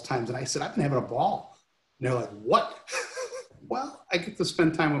quarantined for all those times? And I said, I've been having a ball. And they're like, what? Well, I get to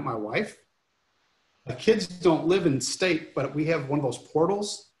spend time with my wife. My kids don't live in state, but we have one of those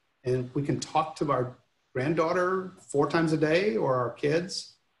portals, and we can talk to our granddaughter 4 times a day, or our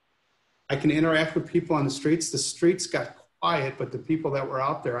kids. I can interact with people on the streets. The streets got quiet, but the people that were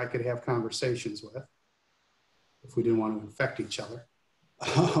out there I could have conversations with if we didn't want to infect each other.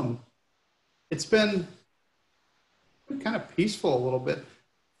 It's been kind of peaceful a little bit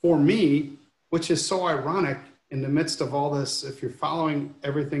for me, which is so ironic in the midst of all this. If you're following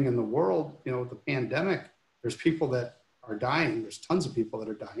everything in the world, you know, with the pandemic, there's people that are dying. There's tons of people that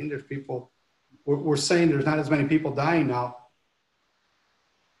are dying. There's people, we're saying there's not as many people dying now,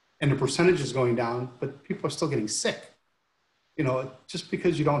 and the percentage is going down, but people are still getting sick. You know, just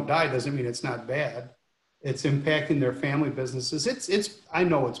because you don't die doesn't mean it's not bad. It's impacting their family businesses. I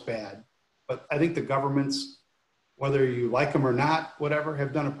know it's bad, but I think the governments, whether you like them or not, whatever,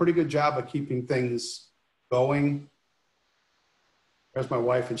 have done a pretty good job of keeping things going. There's my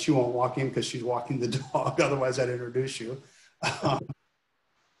wife, and she won't walk in because she's walking the dog. Otherwise, I'd introduce you.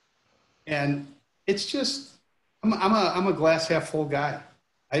 And it's just, I'm a glass half full guy.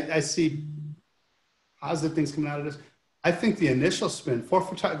 I see positive things coming out of this. I think the initial spin for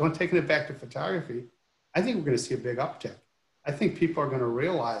taking it back to photography, I think we're going to see a big uptick. I think people are going to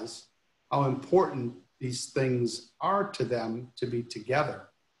realize how important these things are to them to be together.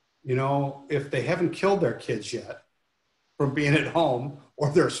 You know, if they haven't killed their kids yet from being at home, or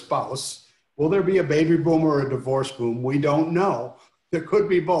their spouse, will there be a baby boom or a divorce boom? We don't know. There could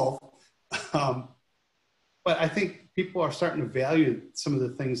be both. But I think people are starting to value some of the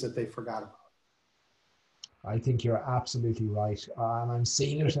things that they forgot about. I think you're absolutely right. And I'm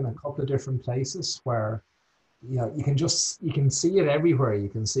seeing it in a couple of different places where, you know, you can see it everywhere. You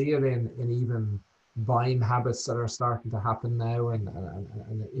can see it in even buying habits that are starting to happen now. And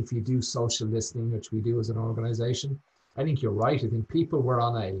if you do social listening, which we do as an organization, I think you're right. I think people were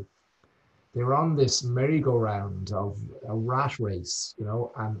on this merry-go-round of a rat race, you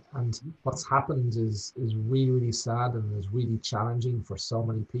know, and what's happened is really, really sad and is really challenging for so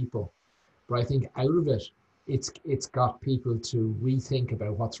many people. But I think out of it, it's got people to rethink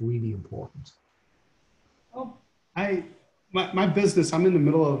about what's really important. Well, my business, I'm in the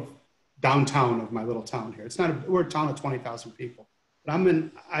middle of downtown of my little town here. We're a town of 20,000 people, but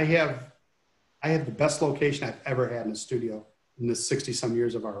I have the best location I've ever had in a studio in the 60 some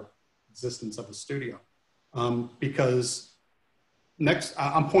years of our existence of a studio. Because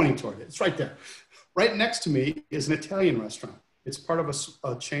I'm pointing toward it. It's right there. Right next to me is an Italian restaurant. It's part of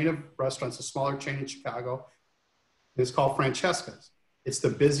a chain of restaurants, a smaller chain in Chicago. It's called Francesca's. It's the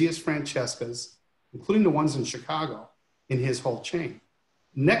busiest Francesca's, including the ones in Chicago, in his whole chain.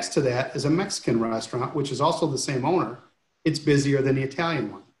 Next to that is a Mexican restaurant, which is also the same owner. It's busier than the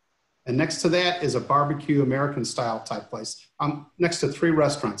Italian one. And next to that is a barbecue American style type place. I'm next to 3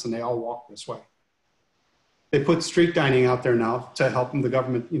 restaurants, and they all walk this way. They put street dining out there now to help them. The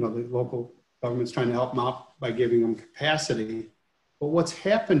government, you know, the local government's trying to help them out by giving them capacity. But what's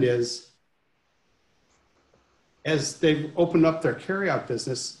happened is, as they've opened up their carryout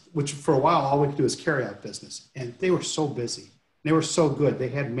business, which for a while all we could do is carryout business, and they were so busy. They were so good. They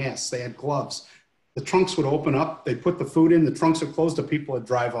had masks, they had gloves. the trunks would open up, they'd put the food in, the trunks would close, the people would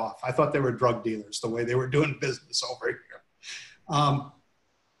drive off. I thought they were drug dealers, the way they were doing business over here.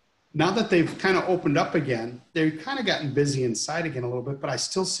 Now that they've kind of opened up again, they've kind of gotten busy inside again a little bit, but I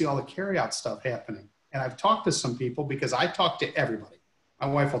still see all the carryout stuff happening. And I've talked to some people because I talk to everybody. My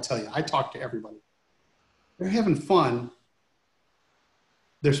wife will tell you, I talk to everybody. They're having fun.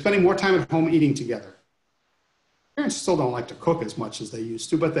 They're spending more time at home eating together. Parents still don't like to cook as much as they used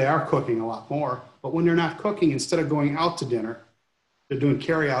to, but they are cooking a lot more. But when they're not cooking, instead of going out to dinner, they're doing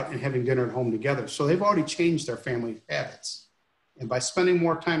carryout and having dinner at home together. So they've already changed their family habits. And by spending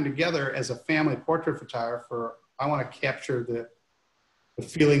more time together as a family portrait photographer, I want to capture the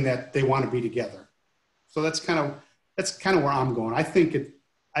feeling that they want to be together. So that's kind of where I'm going. I think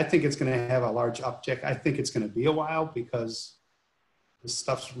it's going to have a large uptick. I think it's going to be a while because this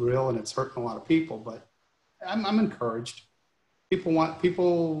stuff's real and it's hurting a lot of people. But I'm encouraged.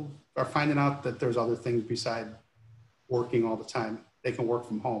 People are finding out that there's other things beside working all the time. They can work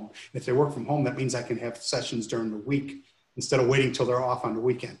from home. And if they work from home, that means I can have sessions during the week instead of waiting till they're off on the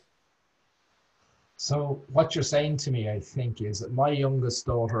weekend. So what you're saying to me, I think, is that my youngest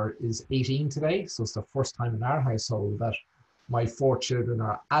daughter is 18 today. So it's the first time in our household that my 4 children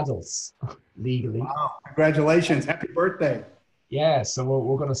are adults legally. Wow, congratulations. Happy birthday. Yeah, so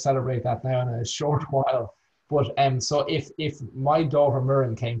we're going to celebrate that now in a short while. But so if my daughter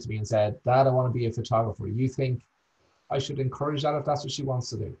Mirren came to me and said, Dad, I want to be a photographer, you think I should encourage that if that's what she wants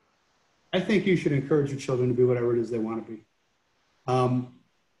to do? I think you should encourage your children to be whatever it is they want to be.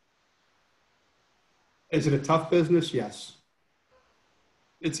 Is it a tough business? Yes.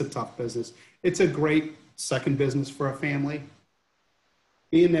 It's a tough business. It's a great second business for a family.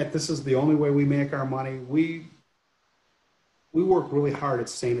 Being that this is the only way we make our money, we work really hard at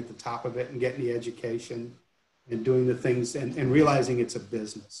staying at the top of it and getting the education and doing the things and realizing it's a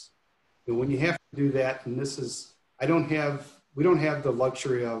business. And when you have to do that, and this is, we don't have the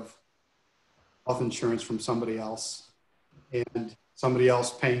luxury of health insurance from somebody else and somebody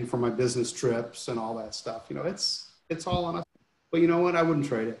else paying for my business trips and all that stuff. You know, it's all on us. But you know what? I wouldn't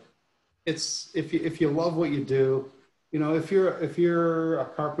trade it. It's if you love what you do, you know, if you're a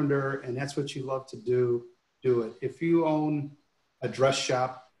carpenter and that's what you love to do, do it. If you own a dress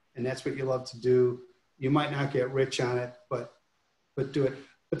shop and that's what you love to do, you might not get rich on it, but do it.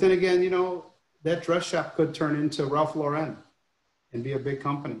 But then again, you know, that dress shop could turn into Ralph Lauren and be a big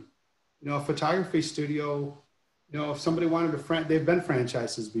company. You know, a photography studio, you know, if somebody wanted to, they've been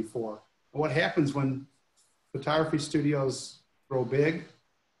franchises before. What happens when photography studios grow big?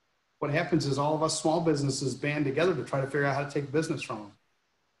 What happens is all of us small businesses band together to try to figure out how to take business from them.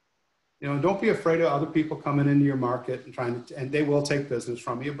 You know, don't be afraid of other people coming into your market and and they will take business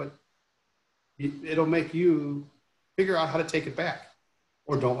from you, but it'll make you figure out how to take it back,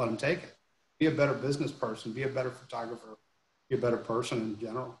 or don't let them take it. Be a better business person, be a better photographer, be a better person in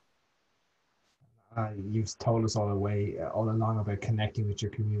general. You've told us all along about connecting with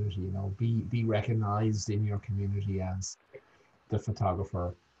your community. You know, be recognized in your community as the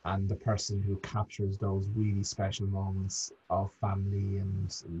photographer and the person who captures those really special moments of family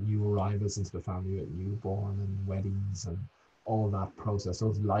and new arrivals into the family at newborn and weddings and all that process,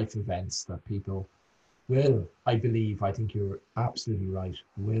 those life events that people will, I think you're absolutely right,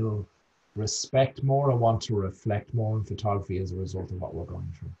 will respect more and want to reflect more in photography as a result of what we're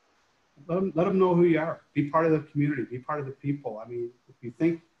going through. Let them know who you are. Be part of the community. Be part of the people. I mean, if you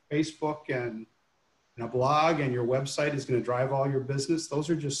think Facebook and a blog and your website is going to drive all your business, those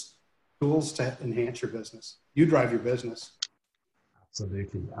are just tools to enhance your business. You drive your business.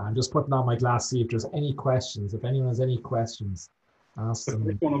 Absolutely. I'm just putting on my glass, see if there's any questions. If anyone has any questions, ask them.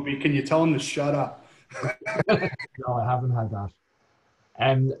 The one will be, can you tell them to shut up? No, I haven't had that.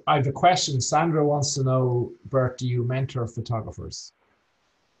 I have a question. Sandra wants to know, Bert, do you mentor photographers?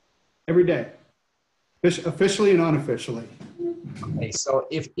 Every day, officially and unofficially. Okay, so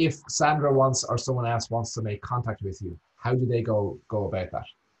if Sandra wants, or someone else wants to make contact with you, how do they go about that?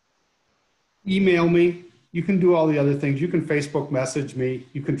 Email me. You can do all the other things. You can Facebook message me.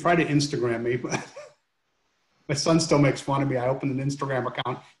 You can try to Instagram me. But my son still makes fun of me. I opened an Instagram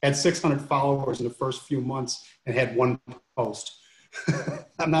account, had 600 followers in the first few months, and had one post.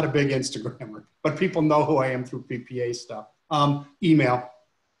 I'm not a big Instagrammer, but people know who I am through PPA stuff. Email.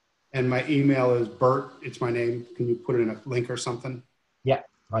 And my email is Bert. It's my name. Can you put it in a link or something? Yeah,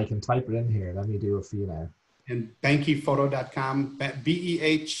 I can type it in here. Let me do it for you now. And BehnkePhoto.com,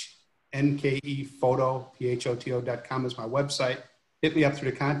 BEHNKE photo, PHOTO.com is my website. Hit me up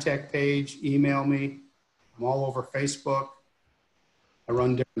through the contact page. Email me. I'm all over Facebook. I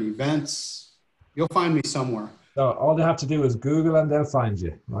run different events. You'll find me somewhere. So all they have to do is Google and they'll find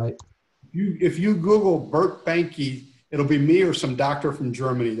you, right? If you Google Bert Behnke, it'll be me or some doctor from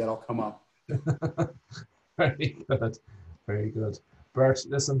Germany that'll come up. Very good. Very good. Bert,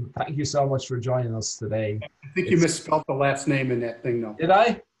 listen, thank you so much for joining us today. I think you misspelled the last name in that thing, though. Did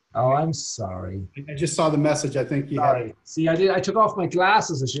I? Oh, I'm sorry. I just saw the message. I think you Sorry. had. See, I did. I took off my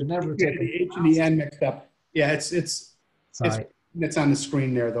glasses. I should never take The H and the N mixed up. Yeah, it's on the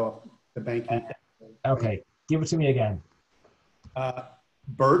screen there, though. The Behnke. Okay, give it to me again.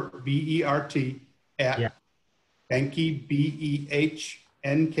 Bert, B-E-R-T, at Behnke, B-E-H-N-K-E,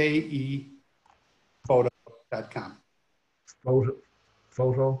 photo.com.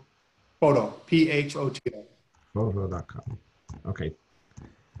 Photo? Photo, P-H-O-T-O. Photo.com. Okay.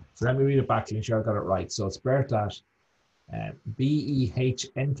 So let me read it back to you, sure I got it right. So it's Bert at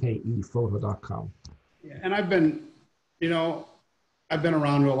B-E-H-N-K-E photo.com. Yeah, and I've been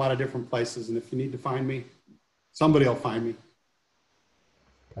around to a lot of different places, and if you need to find me, somebody will find me.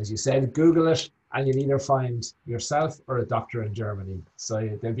 As you said, Google it, and you'll either find yourself or a doctor in Germany.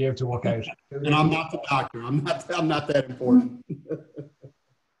 So they'll be able to work out. And I'm not the doctor. I'm not that important.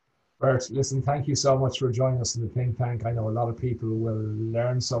 Bert, listen, thank you so much for joining us in the think tank. I know a lot of people will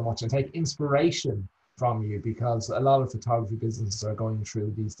learn so much and take inspiration from you, because a lot of photography businesses are going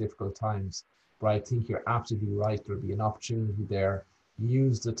through these difficult times. But I think you're absolutely right. There'll be an opportunity there.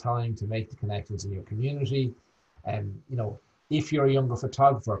 Use the time to make the connections in your community. And, if you're a younger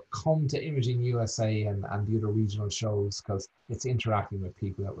photographer, come to Imaging USA and the other regional shows, because it's interacting with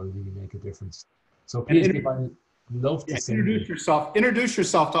people that will really make a difference. So please give my love to Cindy. Introduce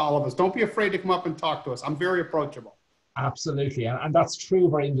yourself to all of us. Don't be afraid to come up and talk to us. I'm very approachable. Absolutely. And that's true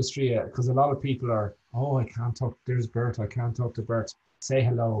of our industry, because a lot of people are, oh, I can't talk, there's Bert, I can't talk to Bert. Say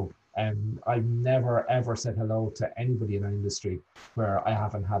hello. I've never, ever said hello to anybody in our industry where I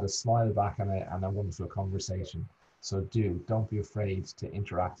haven't had a smile back and a wonderful conversation. So don't be afraid to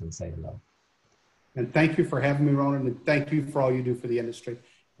interact and say hello. And thank you for having me, Ronan, and thank you for all you do for the industry.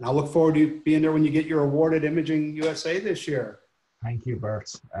 And I look forward to being there when you get your award at Imaging USA this year. Thank you,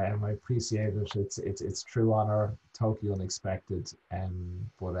 Bert. I appreciate it. It's true honor, totally unexpected.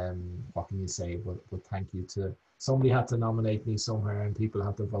 But what can you say? But thank you to somebody had to nominate me somewhere, and people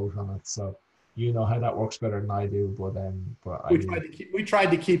have to vote on it. So you know how that works better than I do. But we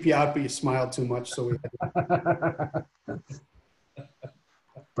tried to keep you out, but you smiled too much, so we had to.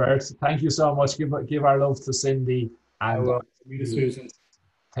 Bert, thank you so much. Give our love to Cindy, and Susan.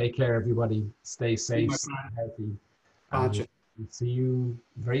 Take care, everybody. Stay safe, stay healthy. And we'll see you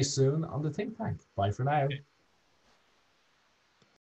very soon on the think tank. Bye for now.